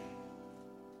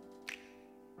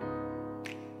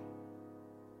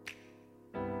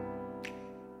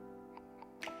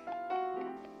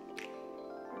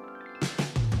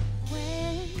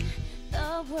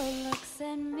 Looks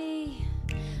at me,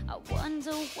 I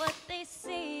wonder what they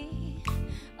see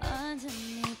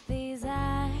underneath these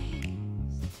eyes.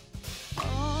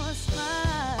 Oh,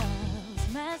 smiles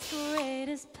masquerade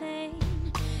as pain,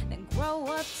 then grow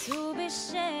up to be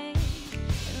shame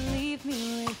and leave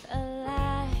me with a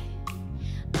lie.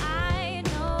 I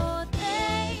know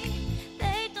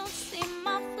they don't see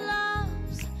my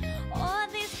flaws or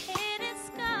these hidden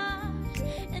scars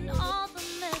and all the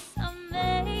mess I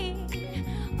made.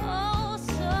 Oh,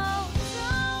 so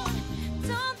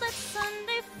don't let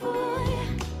Sunday fool you.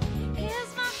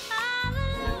 Here's my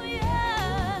hallelujah.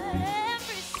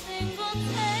 Every single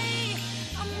day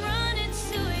I'm running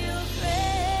to your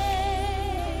grave.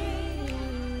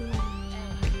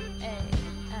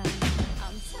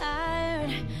 I'm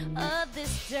tired of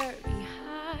this dirty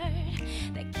heart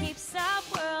that keeps our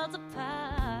worlds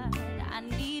apart. I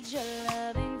need your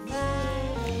loving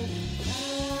fire.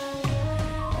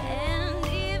 And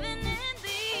even in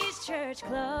these church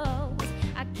clothes,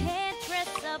 I can't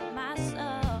dress up my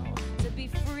soul. To be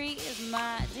free is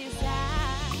my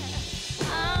desire.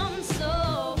 I'm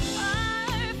so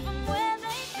far from where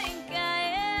they think I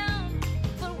am,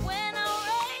 but when I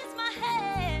raise my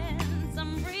hands,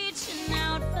 I'm reaching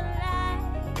out for life.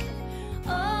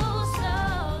 Oh, so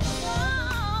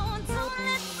don't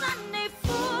let Sunday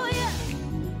fool you.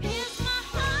 Here's my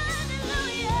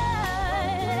hallelujah.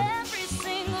 Every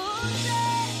single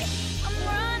day I'm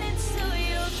running to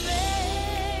your grave.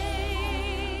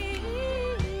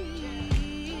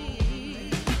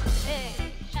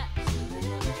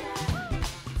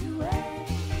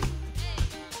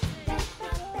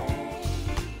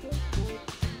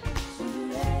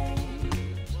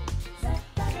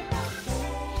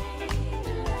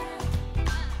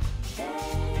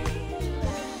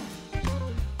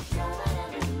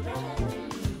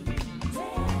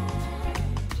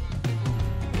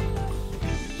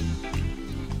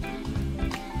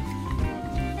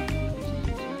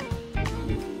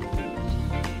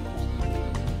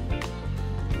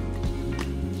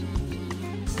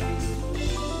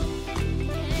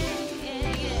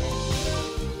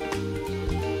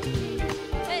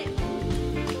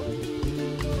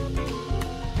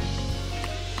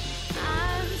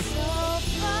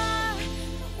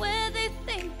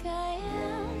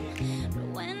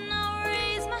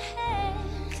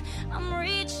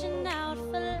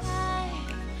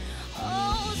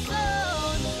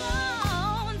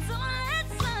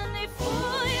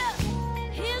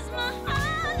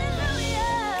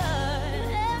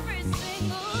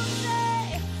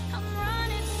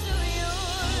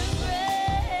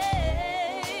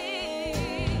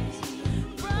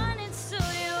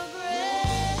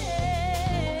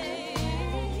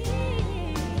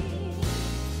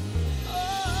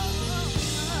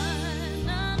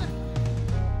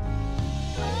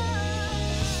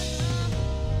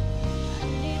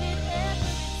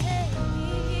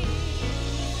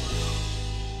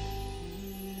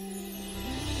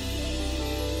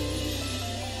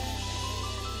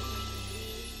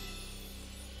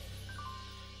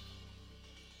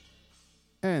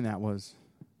 And that was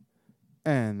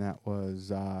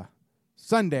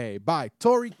Sunday by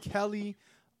Tori Kelly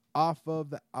off of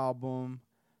the album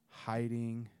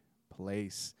Hiding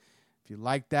Place. If you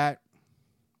like that,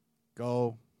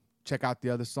 go check out the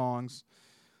other songs.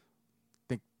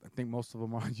 I think most of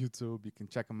them are on YouTube. You can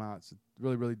check them out. It's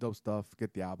really, really dope stuff.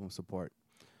 Get the album, support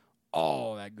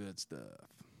all that good stuff.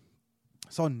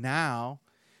 So now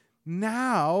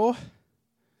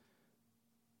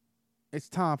it's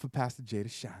time for Pastor J to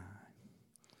shine.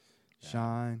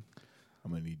 Shine.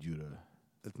 I'm gonna need you to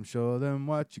Let them show them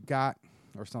what you got,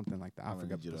 or something like that. I I'm gonna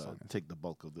forget need you what the to song is. take the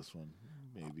bulk of this one,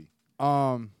 maybe.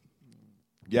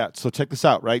 Yeah. So check this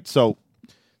out, right? So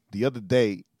the other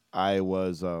day I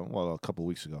was a couple of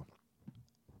weeks ago.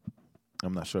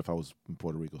 I'm not sure if I was in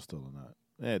Puerto Rico still or not.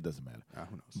 It doesn't matter.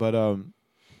 Who knows? But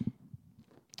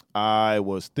I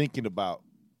was thinking about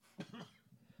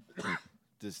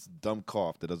this dumb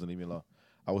cough that doesn't leave me alone.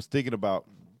 I was thinking about.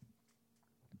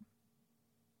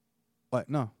 What?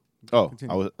 No. Oh,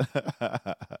 Continue.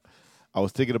 I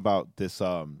was thinking about this.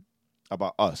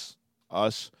 About us.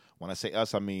 Us. When I say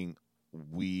us, I mean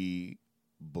we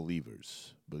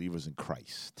believers in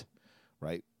Christ,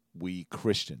 right? We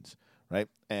Christians, right?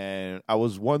 And I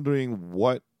was wondering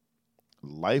what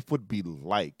life would be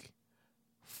like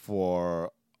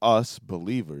for us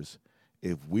believers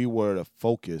if we were to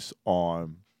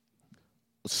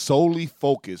solely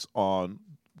focus on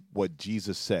what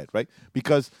Jesus said, right?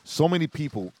 Because so many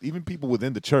people, even people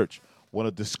within the church, want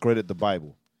to discredit the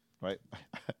Bible, right?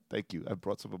 Thank you. I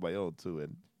brought some of my own too,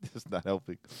 and it's not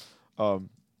helping.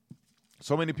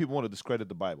 So many people want to discredit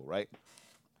the Bible, right?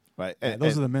 Right. Yeah,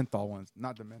 those are the menthol ones,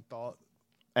 not the menthol.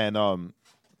 And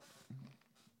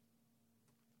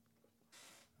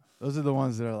those are the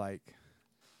ones that are like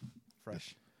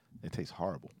fresh. it tastes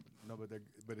horrible. No,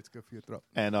 but it's good for your throat.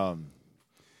 And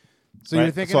So right?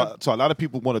 you're thinking? So a lot of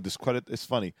people want to discredit. It's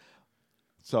funny.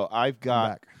 So I've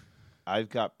got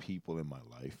people in my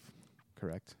life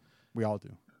Correct. We all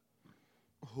do.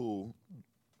 who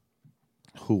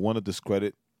want to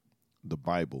discredit the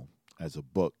Bible as a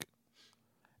book,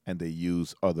 and they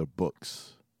use other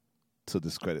books to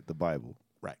discredit the Bible.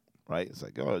 Right. Right? It's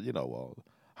like, oh, well,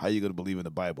 how are you going to believe in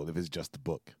the Bible if it's just a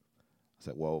book? It's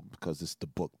like, well, because it's the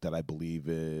book that I believe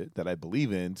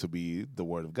in to be the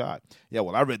Word of God. Yeah,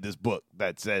 well, I read this book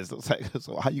that says, it's like,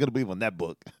 so how are you going to believe on that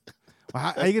book? Well,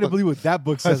 how are you going to believe what that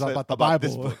book says about the Bible?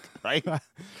 This book, right?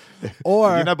 Or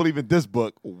if you're not believing this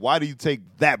book, why do you take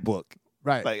that book?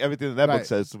 right. Like everything that book Right.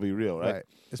 says to be real, right?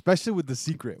 Especially with The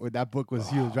Secret, when that book was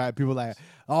huge, right? People like,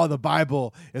 oh, the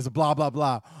Bible is a blah, blah,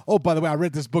 blah. Oh, by the way, I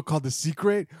read this book called The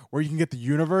Secret, where you can get the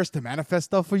universe to manifest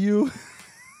stuff for you.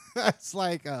 That's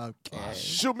like, okay.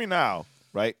 Shoot me now,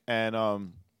 right? And I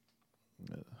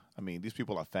mean, these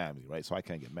people are family, right? So I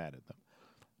can't get mad at them.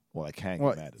 Well, I can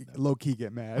Well, get mad at them, low key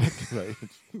get mad. right?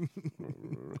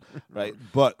 Right,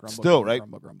 but Grumble, still, grumble, right?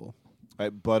 Grumble, grumble. Right,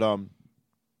 but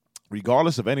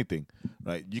regardless of anything,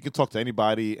 right? You can talk to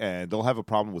anybody, and they'll have a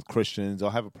problem with Christians. They'll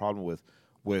have a problem with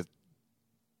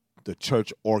the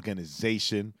church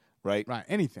organization, right? Right,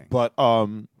 anything. But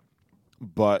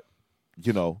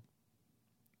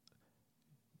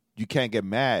you can't get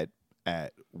mad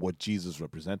at what Jesus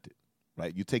represented,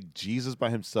 right? You take Jesus by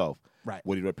himself, Right.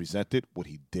 what he represented, what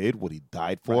he did, what he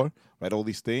died for, right? All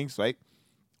these things, right?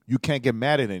 You can't get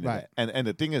mad at any of Right. that. And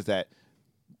the thing is that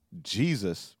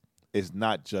Jesus is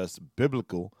not just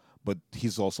biblical, but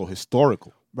he's also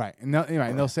historical. Right. And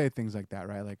they'll say things like that,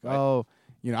 right? Like, oh,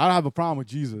 I don't have a problem with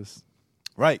Jesus.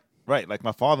 Right, right. Like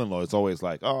my father-in-law is always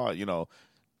like, oh,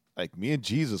 like me and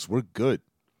Jesus, we're good,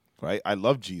 right? I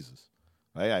love Jesus,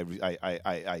 right?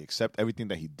 I accept everything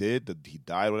that he did, that he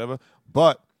died, whatever.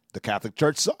 But the Catholic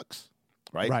Church sucks,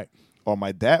 right? Right. Or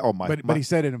my dad, or But he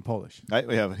said it in Polish. right?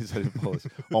 Yeah, he said it in Polish.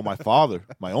 Or my father,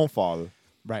 my own father,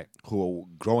 Right. who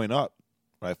growing up,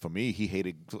 right? For me, he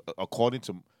hated, according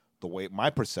to the way my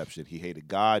perception, he hated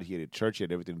God, he hated church, he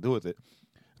had everything to do with it.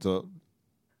 So,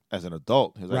 as an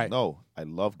adult, he's like, Right. no, I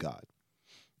love God.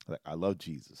 Like, I love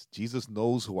Jesus. Jesus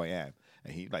knows who I am,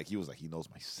 and he was like, he knows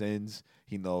my sins,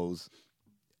 he knows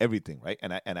everything, right?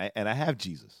 And I have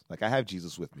Jesus. Like I have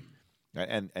Jesus with me, right?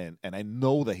 And I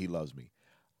know that he loves me.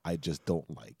 I just don't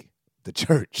like the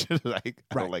church. Like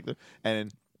I don't like it.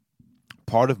 And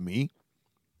part of me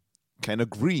can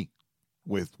agree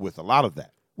with a lot of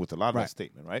that, with a lot of that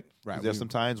statement, right? Right. There's some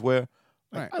times where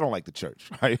like, Right. I don't like the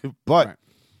church, right? But Right.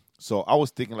 so I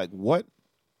was thinking, like, what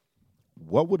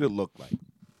would it look like,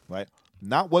 right?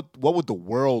 Not what would the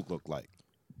world look like,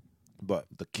 but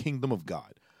the kingdom of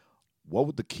God. What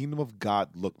would the kingdom of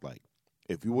God look like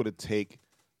if we were to take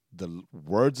the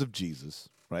words of Jesus,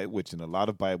 right? Which in a lot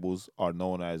of Bibles are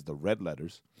known as the red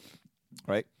letters,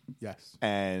 right? Yes.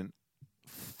 And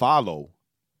follow,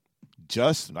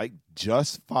 just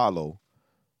follow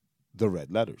the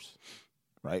red letters,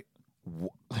 right?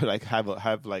 Like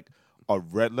have like a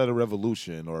red letter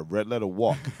revolution or a red letter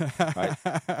walk, right?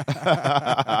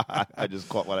 I just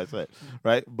caught what I said,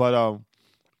 right? But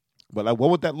like, what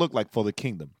would that look like for the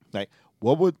kingdom? Like,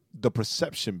 what would the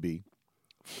perception be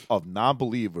of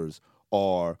non-believers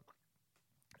or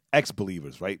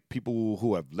ex-believers, right? People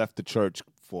who have left the church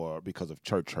because of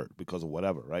church hurt, because of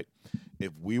whatever, right?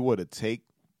 If we were to take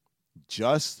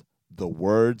just the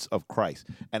words of Christ,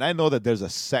 and I know that there's a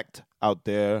sect out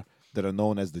there that are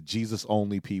known as the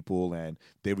Jesus-only people, and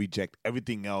they reject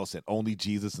everything else and only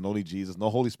Jesus, no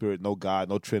Holy Spirit, no God,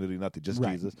 no Trinity, nothing, just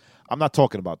Right. Jesus. I'm not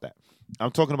talking about that.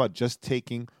 I'm talking about just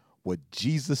taking what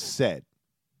Jesus said,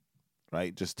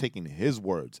 right? Just taking his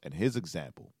words and his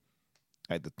example,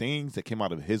 right? The things that came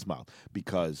out of his mouth,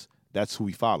 because that's who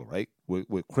we follow, right?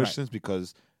 We're Christians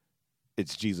because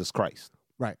it's Jesus Christ,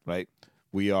 Right. right?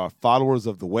 We are followers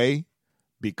of the way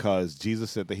because Jesus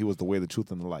said that he was the way, the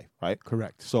truth, and the life, right?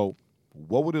 Correct. So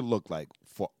what would it look like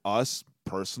for us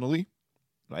personally,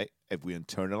 right, if we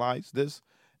internalize this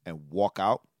and walk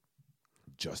out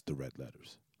just the red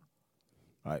letters,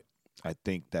 right? I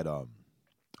think that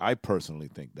I personally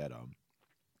think that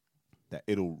that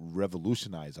it'll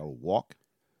revolutionize our walk,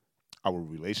 our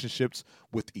relationships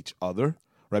with each other,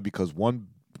 right? Because one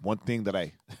thing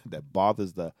that that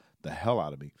bothers the hell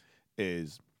out of me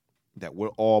is that we're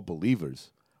all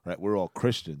believers, right? We're all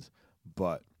Christians,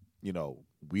 but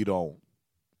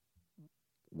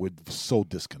we're so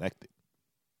disconnected,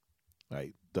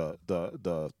 right?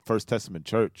 The First Testament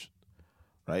church,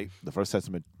 right?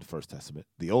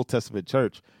 The Old Testament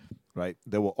church, right?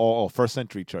 They were all first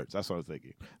century church. That's what I was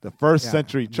thinking. The first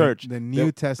century church, the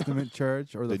New Testament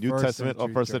church, or the the New First Testament or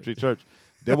Century first church? century church.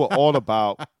 They were all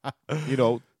about,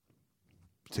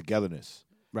 togetherness,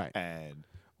 Right. and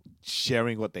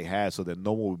sharing what they had so that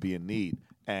no one would be in need.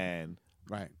 And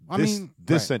Right. this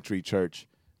right. century church,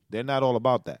 they're not all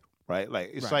about that, right?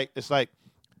 Like it's like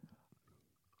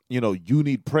you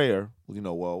need prayer.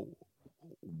 Well,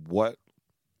 what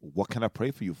can I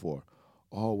pray for you for?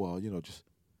 Oh, well, just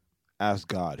ask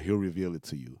God. He'll reveal it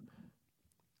to you.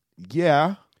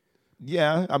 Yeah.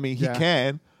 I mean, he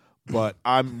can, but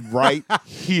I'm right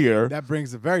here. That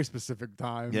brings a very specific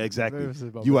time. Yeah, exactly. Very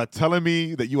specific You are telling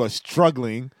me that you are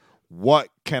struggling. What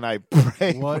can I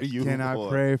pray What for you can I for?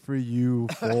 pray for you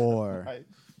for? Right?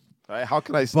 How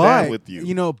can I stand But with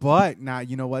you? but now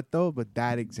you know what though. But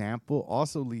that example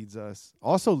also leads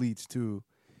to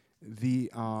the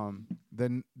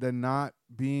not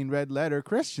being red letter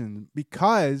Christian,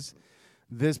 because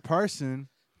this person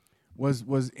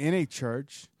was in a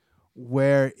church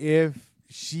where if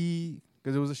she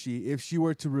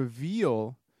were to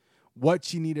reveal what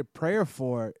she needed prayer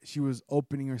for, she was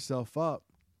opening herself up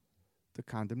to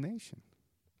condemnation.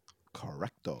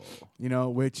 Correcto.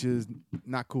 Which is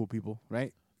not cool, people,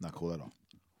 right? Not cool at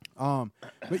all.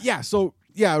 But yeah, so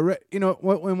yeah,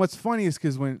 what's funny is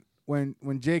because when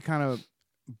Jay kind of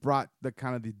brought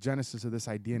the genesis of this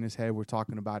idea in his head, we're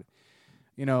talking about it.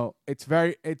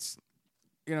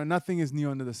 Nothing is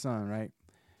new under the sun, right?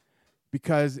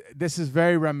 Because this is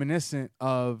very reminiscent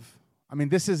of. I mean,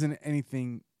 this isn't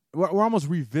anything. We're almost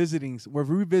revisiting. We're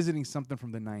revisiting something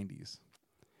from the '90s,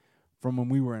 from when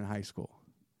we were in high school.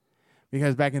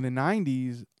 Because back in the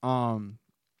 '90s,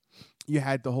 you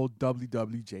had the whole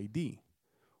WWJD.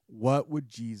 What would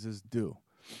Jesus do?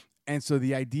 And so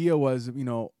the idea was,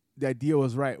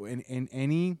 right.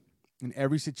 In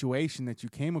every situation that you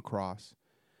came across,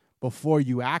 before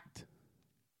you act,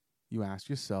 you ask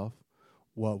yourself,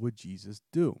 what would Jesus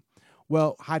do?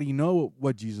 Well, how do you know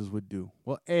what Jesus would do?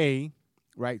 Well, A,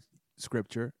 right,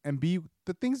 Scripture, and B,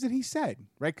 the things that he said,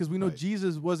 right? Because we know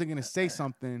Jesus wasn't going to say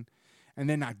something and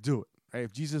then not do it. Right?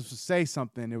 If Jesus would say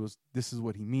something, this is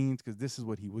what he means, because this is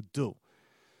what he would do.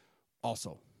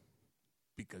 Also,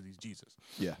 because he's Jesus.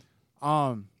 Yeah.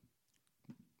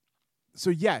 So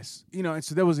yes, and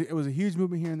so it was a huge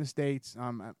movement here in the States.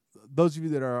 Those of you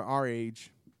that are our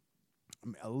age,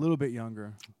 a little bit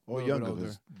younger, Or younger,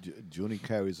 because Junie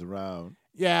carries around.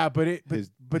 Yeah, but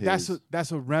his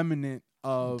that's a remnant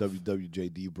of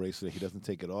WWJD bracelet. He doesn't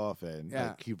take it off, and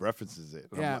he references it.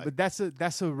 Yeah, but that's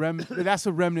a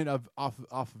remnant of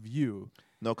off of you.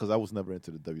 No, because I was never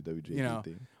into the WWJD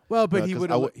thing. Well, but he would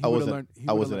have learned.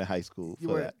 I wasn't in high school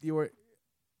for that. You were.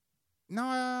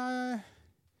 No,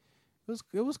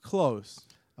 it was close.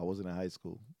 I wasn't in high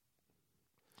school.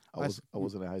 I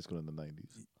wasn't in high school in the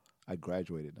 90s. I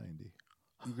graduated 90.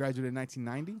 You graduated in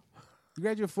 1990? You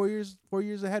graduated 4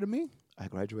 years ahead of me? I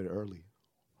graduated early.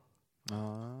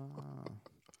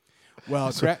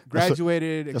 Well,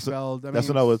 graduated, expelled. That's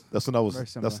when I was a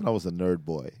nerd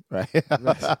boy, right?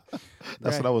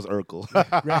 That's when I was Urkel.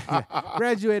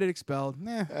 Graduated, expelled.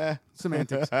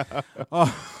 Semantics.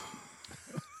 Oh.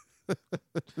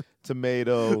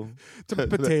 Tomato,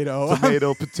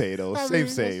 potato, potato. Same.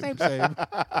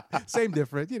 Same,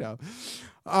 different.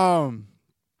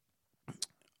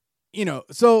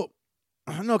 So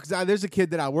no, because there's a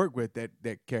kid that I work with that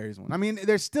carries one. I mean,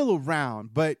 they're still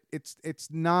around, but it's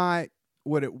not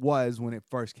what it was when it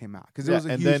first came out, because it was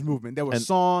a huge movement. There were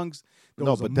songs, there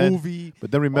was a movie.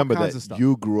 But then remember that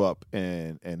you grew up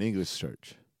in an English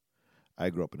church.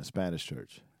 I grew up in a Spanish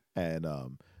church, and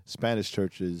Spanish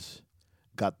churches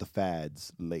got the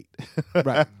fads late,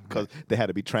 right? Because they had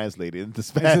to be translated into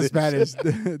Spanish. W,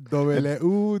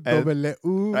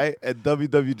 right? And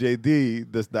WWJD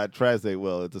does not translate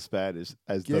well into Spanish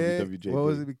as WWJD. What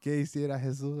was it? Que hiciera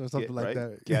Jesús or something like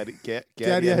that. Que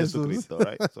haría Jesucristo,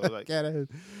 right? So like,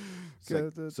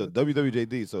 so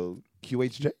WWJD. So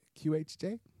QHJ.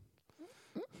 QHJ.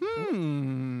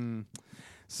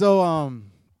 So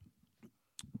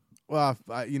well,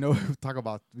 talk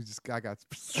about I got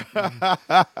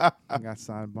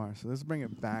sidebar. So let's bring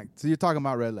it back. So you're talking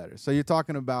about red letters. So you're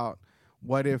talking about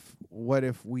what if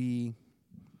we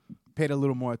paid a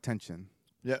little more attention?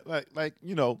 Yeah, like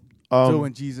to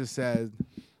when Jesus said,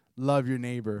 "Love your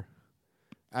neighbor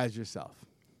as yourself."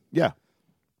 Yeah.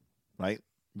 Right.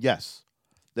 Yes.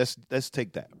 Let's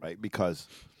take that, right, because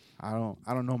I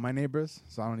don't know my neighbors,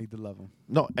 so I don't need to love them.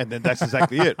 No, and then that's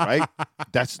exactly it, right?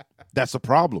 That's a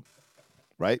problem.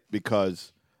 Right?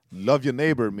 Because love your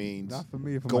neighbor means not for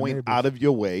me, for going out of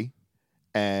your way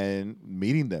and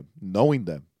meeting them, knowing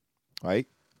them, right?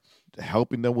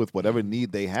 Helping them with whatever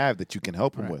need they have that you can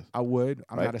help them with. I would.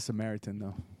 I'm not a Samaritan,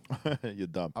 though. You're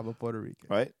dumb. I'm a Puerto Rican.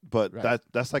 Right? But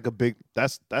that's like a big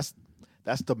that's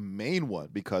the main one,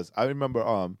 because I remember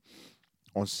on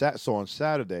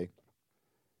Saturday,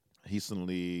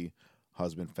 recently,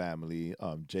 husband, family,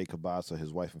 Jay Cabasa,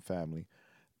 his wife and family,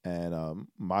 and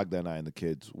Magda and I and the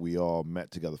kids, we all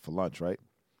met together for lunch, right?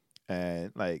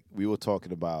 And like we were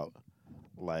talking about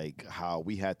like how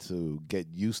we had to get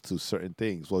used to certain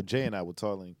things. Well, Jay and I were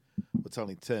telling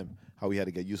Tim how we had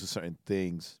to get used to certain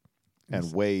things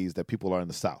and ways that people are in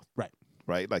the South. Right.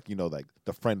 Right? Like, like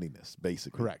the friendliness,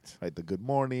 basically. Correct. Like the good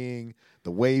morning,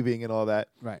 the waving and all that.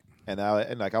 Right. And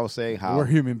like I was saying how we're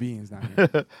human beings down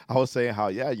here. I was saying how,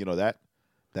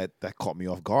 that caught me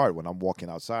off guard when I'm walking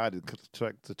outside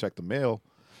to check the mail,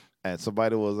 and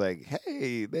somebody was like,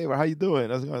 "Hey, neighbor, how you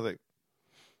doing?" I was like,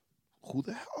 "Who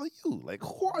the hell are you? Like,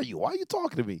 who are you? Why are you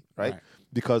talking to me?" Right?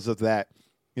 Because of that,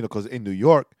 because in New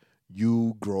York,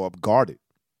 you grow up guarded.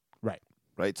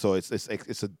 Right. So it's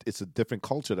a different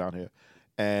culture down here,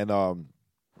 and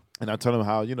I tell them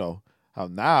how how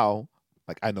now,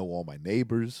 like, I know all my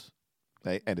neighbors.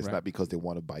 Right? And it's not because they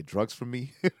want to buy drugs from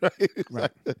me,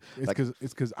 right? It's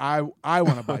because I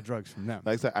want to buy drugs from them.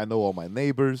 Like I said, I know all my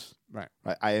neighbors, right?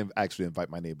 I actually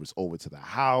invite my neighbors over to the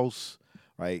house,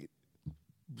 right?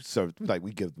 So like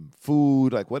we give them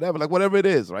food, like whatever it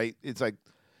is, right? It's like,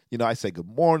 I say good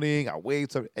morning, I wave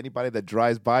to anybody that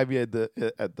drives by me at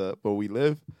the where we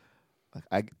live.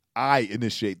 Like I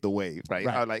initiate the wave,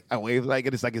 right? I wave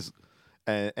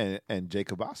and and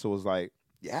Jacob Cabasa was like,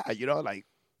 yeah, like.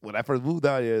 When I first moved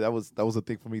down here, that was a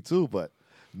thing for me too. But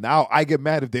now I get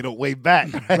mad if they don't wave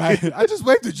back. Right? I just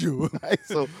waved at you. Right?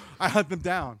 So I hunt them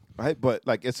down. Right? But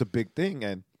like it's a big thing,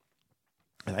 and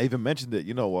I even mentioned it.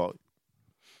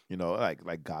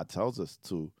 Like God tells us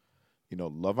to,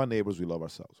 love our neighbors, we love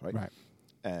ourselves, right? Right.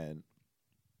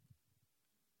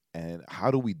 And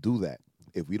how do we do that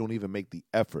if we don't even make the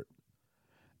effort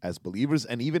as believers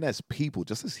and even as people,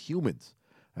 just as humans,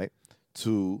 right,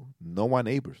 to know our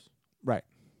neighbors, right?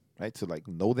 Right, to like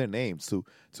know their names, to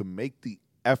make the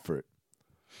effort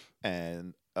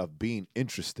and of being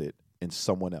interested in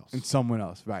someone else.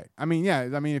 Right. I mean, yeah.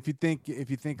 I mean, if you take,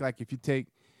 like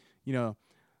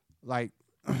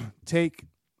take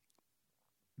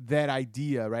that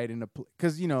idea, right,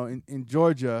 because in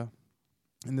Georgia,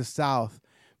 in the South,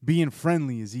 being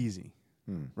friendly is easy,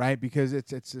 right? Because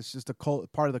it's just a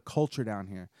part of the culture down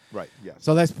here. Right. Yeah.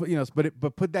 So let's put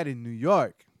but put that in New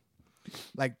York.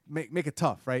 Like make it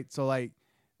tough, right? So like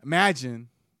imagine,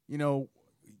 you're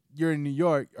in New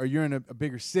York or you're in a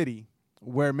bigger city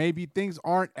where maybe things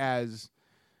aren't as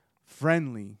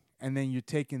friendly, and then you're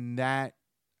taking that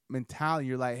mentality.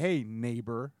 You're like, hey,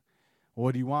 neighbor,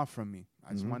 what do you want from me?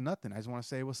 I just want nothing. I just want to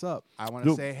say what's up. I want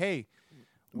to say, hey,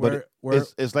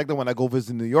 it's like that when I go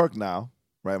visit New York now,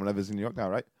 right? When I visit New York now,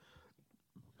 right?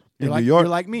 You're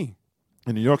like me.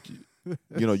 In New York,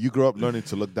 you grow up learning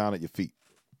to look down at your feet.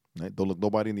 Right? Don't look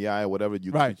nobody in the eye or whatever.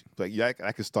 Right. Like, yeah,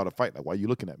 I could start a fight. Like, why are you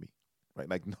looking at me? Right.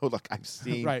 Like, no, like I've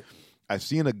seen Right. I've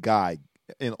seen a guy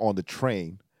on the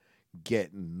train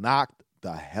get knocked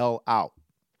the hell out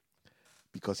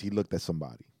because he looked at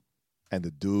somebody. And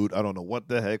the dude, I don't know what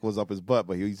the heck was up his butt,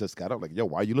 but he just got up like, yo,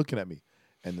 why are you looking at me?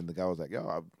 And then the guy was like, yo,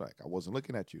 I wasn't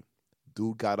looking at you.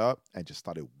 Dude got up and just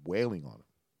started wailing on him.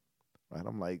 Right?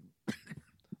 I'm like,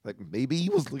 like maybe he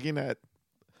was looking at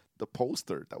the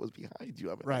poster that was behind you.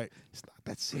 I mean, Right. it's not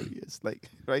that serious. Like,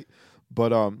 right?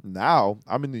 But now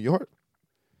I'm in New York.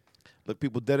 Look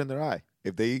people dead in their eye.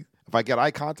 If I get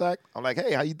eye contact, I'm like,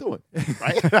 hey, how you doing?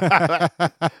 Right?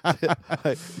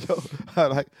 Like, yo,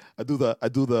 I do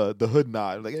the hood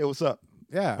nod. I'm like, hey, what's up?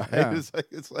 Yeah. Right? Yeah.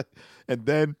 It's like, and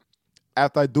then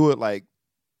after I do it like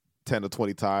 10 or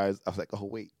 20 times, I was like, oh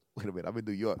wait a minute, I'm in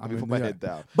New York. Let me put my head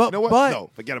down. But you know what? but No,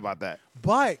 forget about that.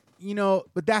 But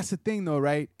but that's the thing though,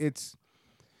 right? It's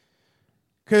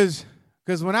because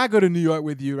when I go to New York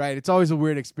with you, right, it's always a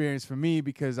weird experience for me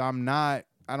because I don't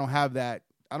have that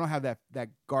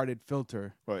guarded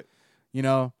filter. Right.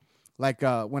 Like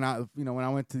when I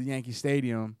went to the Yankee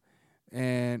Stadium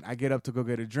and I get up to go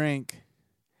get a drink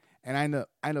and I end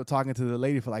up talking to the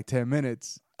lady for like 10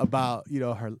 minutes about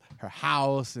her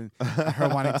house and her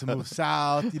wanting to move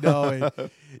south, and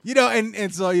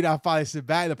so I finally sit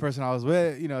back. The person I was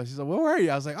with, she's like, "Where were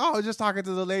you?" I was like, "Oh, I was just talking to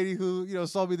the lady who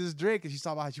sold me this drink, and she's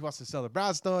talking about how she wants to sell the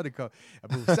brownstone and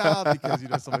move south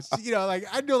because so much, like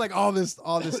I know like all this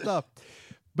stuff."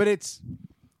 But it's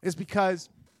because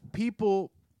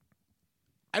people,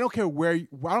 I don't care where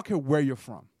you're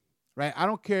from, right? I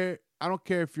don't care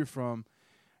if you're from,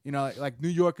 like New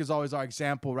York is always our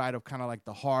example, right, of kind of like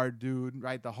the hard dude,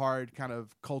 right? The hard kind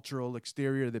of cultural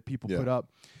exterior that people put up.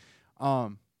 I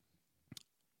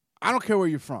don't care where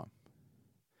you're from.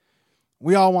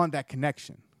 We all want that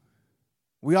connection.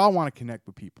 We all want to connect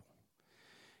with people,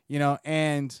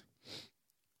 and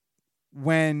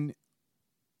when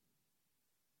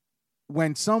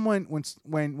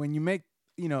you make,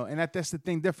 and that's the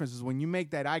thing difference is when you make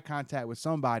that eye contact with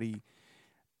somebody,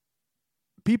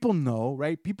 people know,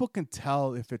 right? People can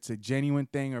tell if it's a genuine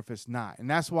thing or if it's not. And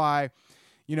that's why,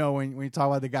 when you talk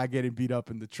about the guy getting beat up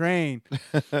in the train,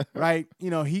 right?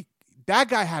 That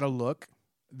guy had a look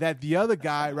that the other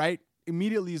guy, right,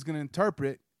 immediately is going to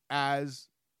interpret as,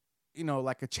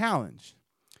 like a challenge.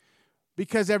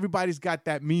 Because everybody's got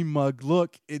that mean mug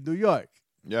look in New York.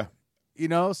 Yeah.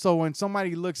 So when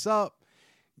somebody looks up,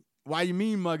 why you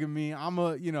mean mugging me? I'm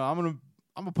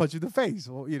gonna punch you in the face.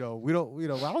 Well, I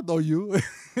don't know you.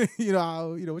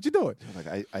 What you doing?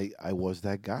 Like I was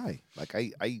that guy. Like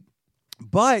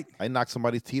But I knocked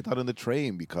somebody's teeth out in the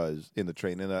train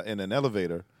in an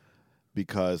elevator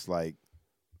because like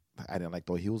I didn't like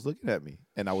the way he was looking at me,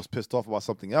 and I was pissed off about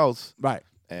something else. Right.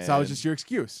 So that was just your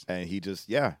excuse. And he just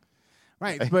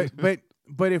Right.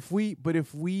 But if we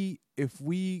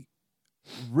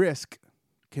risk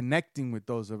connecting with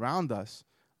those around us,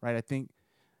 right? I think,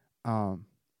 and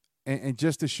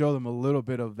just to show them a little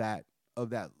bit of that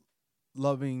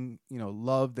loving,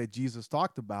 love that Jesus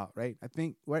talked about, right? I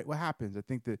think what happens? I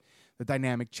think that the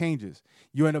dynamic changes.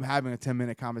 You end up having a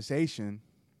 10-minute conversation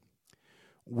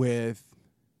with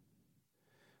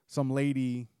some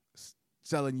lady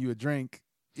selling you a drink,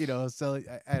 selling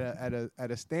at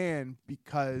a stand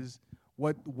because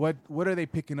what are they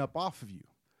picking up off of you?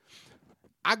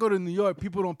 I go to New York,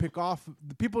 people don't pick up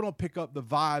the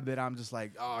vibe that I'm just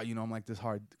like, oh, I'm like this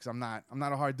hard, because I'm not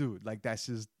a hard dude. Like that's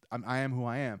just I am who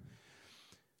I am.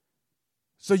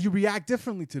 So you react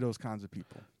differently to those kinds of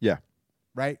people. Yeah.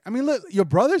 Right? I mean, look, your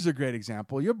brother's a great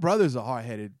example. Your brothers are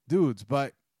hard-headed dudes,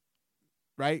 but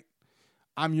right?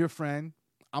 I'm your friend.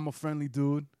 I'm a friendly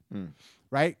dude.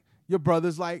 Right? Your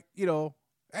brother's like,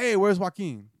 hey, where's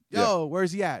Joaquin? Yo,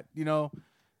 where's he at?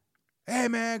 Hey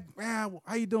man,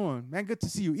 how you doing? Man, good to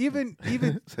see you. Even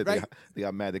right? They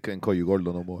got mad they couldn't call you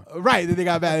Gordo no more. Right, then they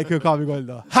got mad they couldn't call me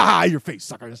Gordo. Ha, your face,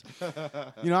 suckers.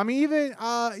 I mean,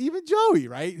 even Joey,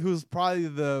 right, who's probably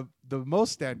the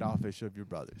most standoffish of your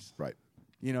brothers. Right.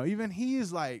 Even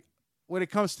he's like, when it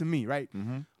comes to me, right?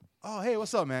 Mm-hmm. Oh, hey,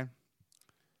 what's up, man?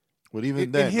 But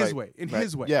even then, in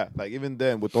his way. Yeah, like even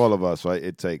then with all of us, right,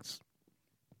 it takes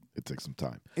some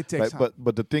time. It takes time.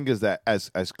 But the thing is that as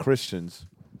Christians.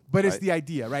 But it's the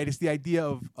idea, right? It's the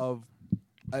idea of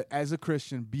as a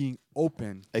Christian being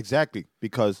open. Exactly,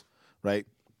 because, right,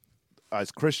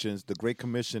 as Christians, the Great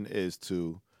Commission is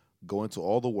to go into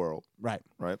all the world, right,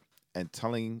 and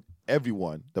telling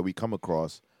everyone that we come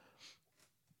across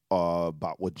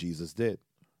about what Jesus did.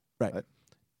 Right?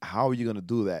 How are you going to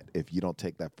do that if you don't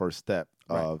take that first step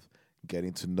of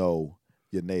getting to know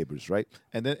your neighbors, right?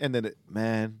 And then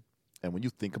man, and when you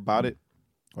think about it,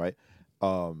 right?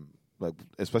 Like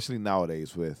especially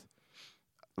nowadays with,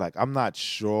 like, I'm not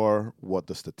sure what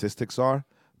the statistics are,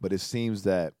 but it seems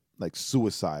that like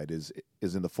suicide is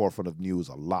in the forefront of news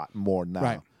a lot more now.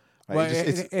 Right. Right? Well,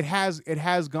 it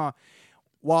has gone.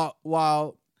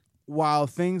 While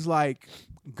things like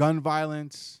gun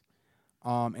violence,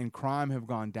 and crime have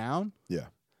gone down. Yeah.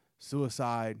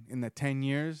 Suicide in the 10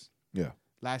 years. Yeah.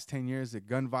 Last 10 years, the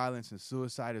gun violence and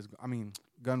suicide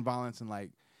gun violence and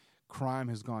like crime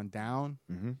has gone down.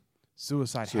 Mm-hmm.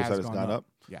 Suicide has gone up.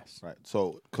 Yes. Right.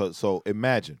 So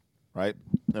imagine, right?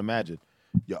 Imagine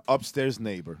your upstairs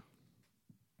neighbor.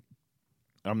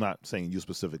 I'm not saying you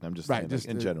specifically. I'm just saying just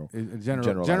like in general.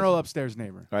 General upstairs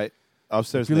neighbor. Right.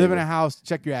 Upstairs. If you live in a house,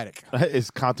 check your attic. Is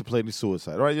contemplating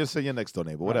suicide. Right. Just say your next door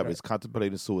neighbor, whatever. Right. It's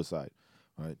contemplating suicide.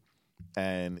 Right.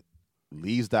 And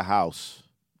leaves the house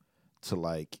to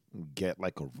like get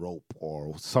like a rope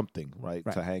or something, right,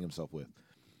 to hang himself with.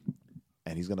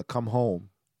 And he's gonna come home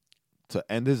to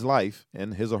end his life,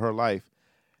 end his or her life,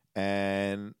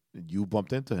 and you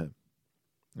bumped into him.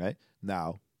 Right?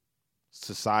 Now,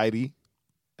 society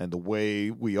and the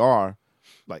way we are,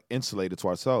 like, insulated to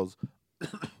ourselves,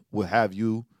 will have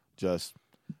you just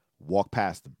walk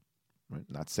past him. Right?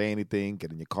 Not say anything,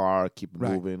 get in your car, keep it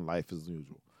moving, life as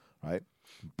usual. Right?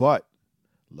 But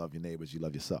love your neighbors, you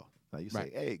love yourself. Now you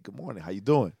say, hey, good morning, how you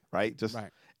doing? Right? Just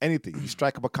anything. You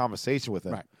strike up a conversation with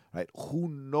him. Right? Who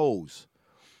knows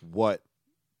what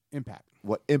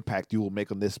impact you will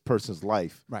make on this person's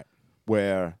life. Right.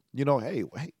 Where, hey,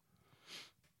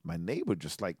 my neighbor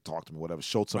just like talked to me, whatever,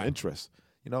 showed some interest.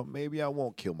 Maybe I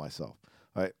won't kill myself.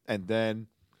 Right. And then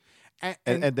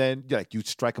and then like you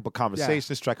strike up a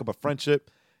conversation, strike up a friendship,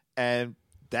 and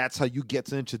that's how you get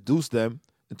to introduce them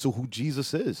into who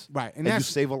Jesus is. Right. And you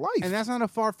save a life. And that's not a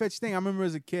far-fetched thing. I remember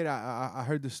as a kid, I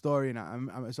heard the story, and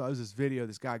I saw this video,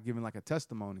 this guy giving like a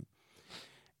testimony.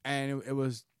 And it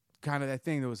was kind of that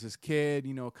thing. There was this kid,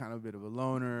 kind of a bit of a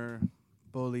loner,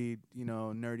 bullied,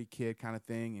 nerdy kid kind of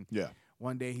thing. And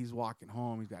one day he's walking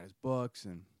home. He's got his books,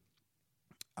 and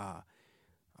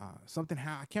something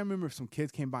happened. I can't remember if some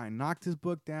kids came by and knocked his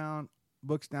books down,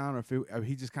 or if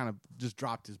he just kind of just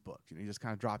dropped his books. He just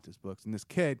kind of dropped his books. And this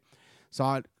kid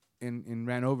saw it and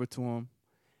ran over to him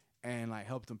and like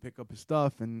helped him pick up his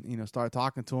stuff and started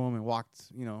talking to him and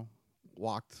walked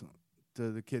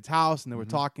to the kid's house, and they were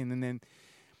talking, and then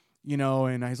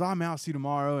and he's, oh man, I'll see you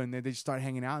tomorrow, and then they just started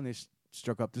hanging out, and they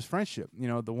struck up this friendship.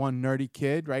 The one nerdy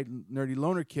kid, right, nerdy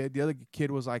loner kid. The other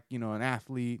kid was like an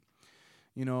athlete,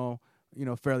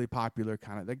 fairly popular,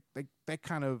 kind of like that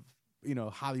kind of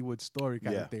Hollywood story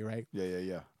kind of thing, right?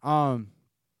 Yeah. Well,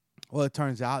 it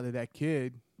turns out that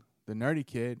kid, the nerdy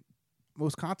kid,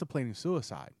 was contemplating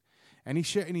suicide. And he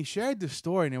shared this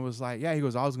story, and it was like, he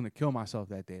goes, I was going to kill myself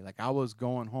that day. Like, I was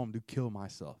going home to kill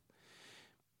myself.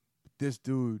 But this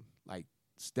dude, like,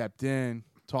 stepped in,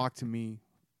 talked to me,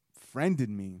 friended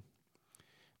me.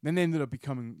 Then they ended up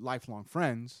becoming lifelong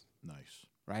friends. Nice.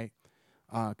 Right?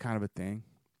 Kind of a thing.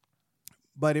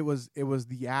 But it was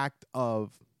the act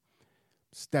of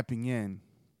stepping in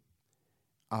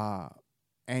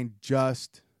and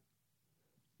just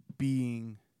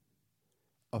being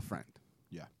a friend.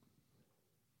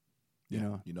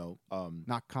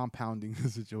 Not compounding the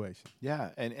situation. Yeah,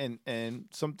 and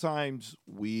sometimes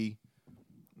we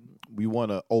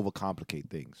want to overcomplicate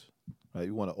things, right?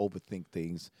 We want to overthink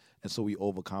things, and so we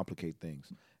overcomplicate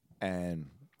things. And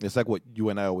it's like what you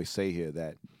and I always say here,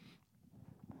 that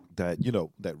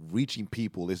reaching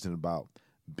people isn't about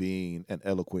being an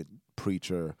eloquent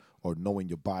preacher or knowing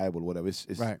your Bible or whatever.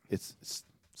 It's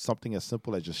something as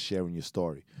simple as just sharing your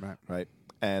story, right?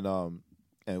 And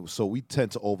so we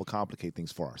tend to overcomplicate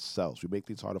things for ourselves. We make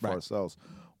things harder for ourselves,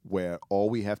 where all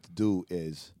we have to do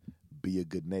is be a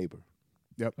good neighbor.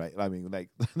 Yep. Right. I mean, like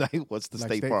what's the like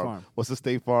State Farm? What's the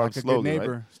State Farm like slogan? A good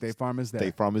neighbor, right? State Farm is there.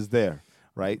 State Farm is there.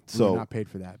 Right. We're not paid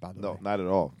for that, by the way. No, not at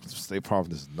all. State Farm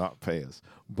does not pay us.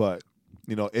 But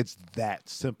it's that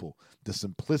simple. The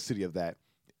simplicity of that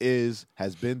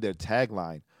has been their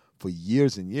tagline for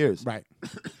years and years. Right.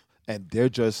 And they're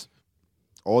just,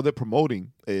 all they're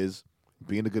promoting is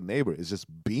being a good neighbor. It's just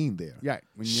being there. Yeah.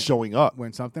 Showing up.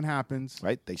 When something happens.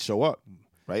 Right? They show up.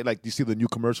 Right? Like you see the new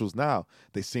commercials now.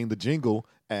 They sing the jingle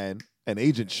and an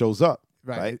agent shows up.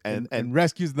 Right? And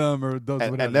rescues them or does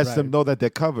whatever. And lets them know that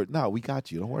they're covered. No, we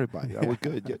got you. Don't worry about it. We're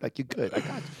good. You're good. I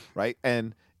got you. Right?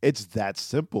 And it's that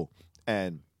simple.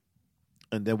 And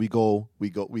then we go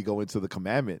into the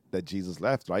commandment that Jesus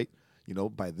left, right?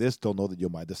 By this they'll know that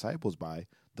you're my disciples, by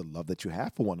the love that you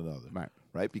have for one another.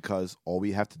 Right? Because all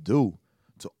we have to do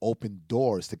to open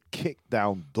doors, to kick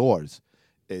down doors,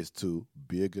 is to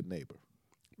be a good neighbor.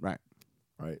 Right.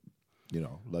 Right. You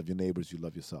know, love your neighbors, you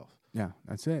love yourself. Yeah,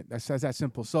 that's it. That's that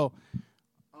simple. So,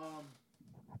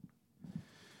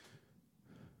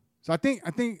 I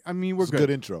mean we're It's good. a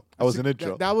good intro. That was an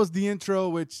intro. That was the intro,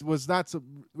 which was not so.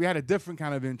 We had a different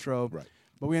kind of intro, Right.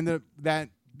 But we ended up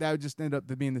that just ended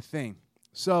up being the thing.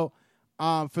 So,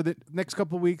 for the next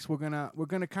couple of weeks, we're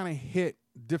gonna kind of hit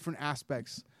different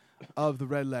aspects of the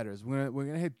red letters. We're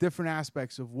gonna hit different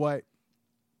aspects of what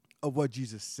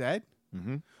Jesus said,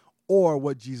 or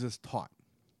what Jesus taught,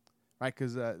 right?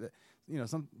 Because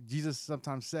Jesus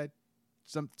sometimes said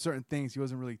some certain things he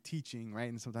wasn't really teaching, right?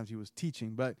 And sometimes he was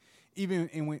teaching, but even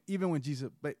when Jesus,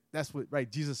 but that's what, right?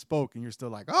 Jesus spoke, and you're still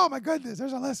like, oh my goodness,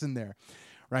 there's a lesson there,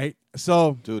 right?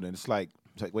 So, dude, and it's like,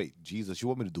 wait, Jesus, you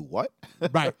want me to do what?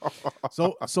 right.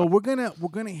 So we're gonna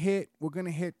hit we're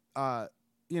gonna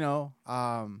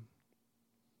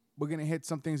hit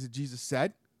some things that Jesus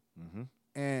said,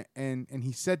 and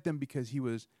he said them because he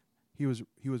was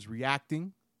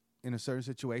reacting in a certain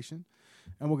situation,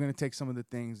 and we're gonna take some of the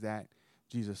things that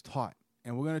Jesus taught,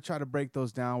 and we're gonna try to break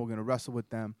those down. We're gonna wrestle with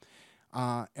them,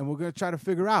 and we're gonna try to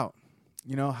figure out,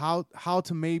 how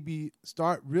to maybe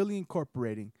start really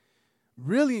incorporating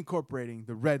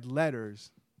the red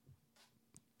letters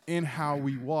in how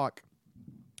we walk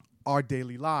our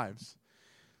daily lives.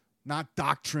 Not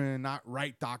doctrine, not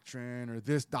right doctrine, or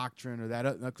this doctrine or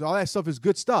that. Because all that stuff is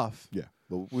good stuff. Yeah,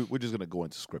 but we're just gonna go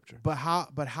into scripture. But how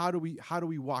do we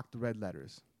walk the red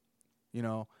letters?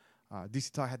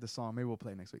 DC Talk had the song. Maybe we'll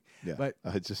play it next week. Yeah, but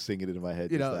I was just singing it in my head.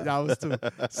 that was too.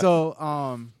 So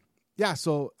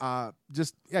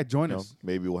join us.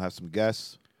 Maybe we'll have some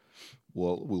guests.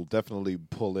 We'll definitely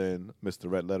pull in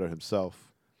Mr. Red Letter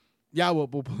himself. Yeah, we'll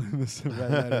pull in Mr.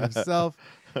 Red Letter himself.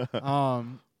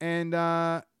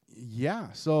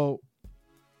 So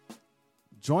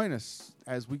join us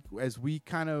as we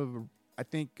kind of, I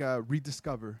think,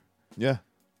 rediscover the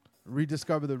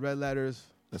red letters.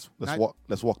 Let's walk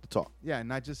the talk. Yeah,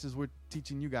 not just as we're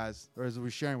teaching you guys or as we're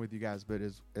sharing with you guys, but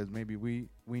as maybe we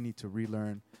need to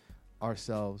relearn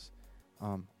ourselves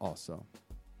also.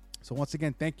 So once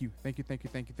again, thank you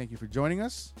for joining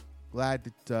us. Glad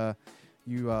that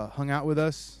you hung out with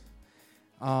us.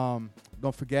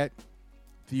 Don't forget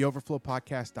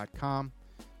theoverflowpodcast.com.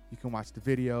 You can watch the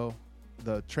video,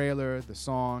 the trailer, the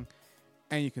song,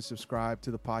 and you can subscribe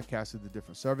to the podcast through the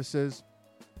different services.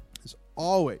 As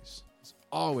always,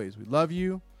 we love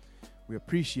you. We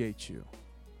appreciate you.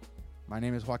 My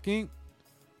name is Joaquin.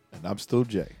 And I'm still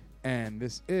Jay. And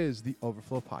this is the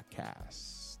Overflow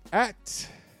Podcast at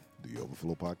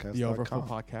theoverflowpodcast.com.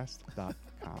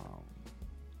 theoverflowpodcast.com.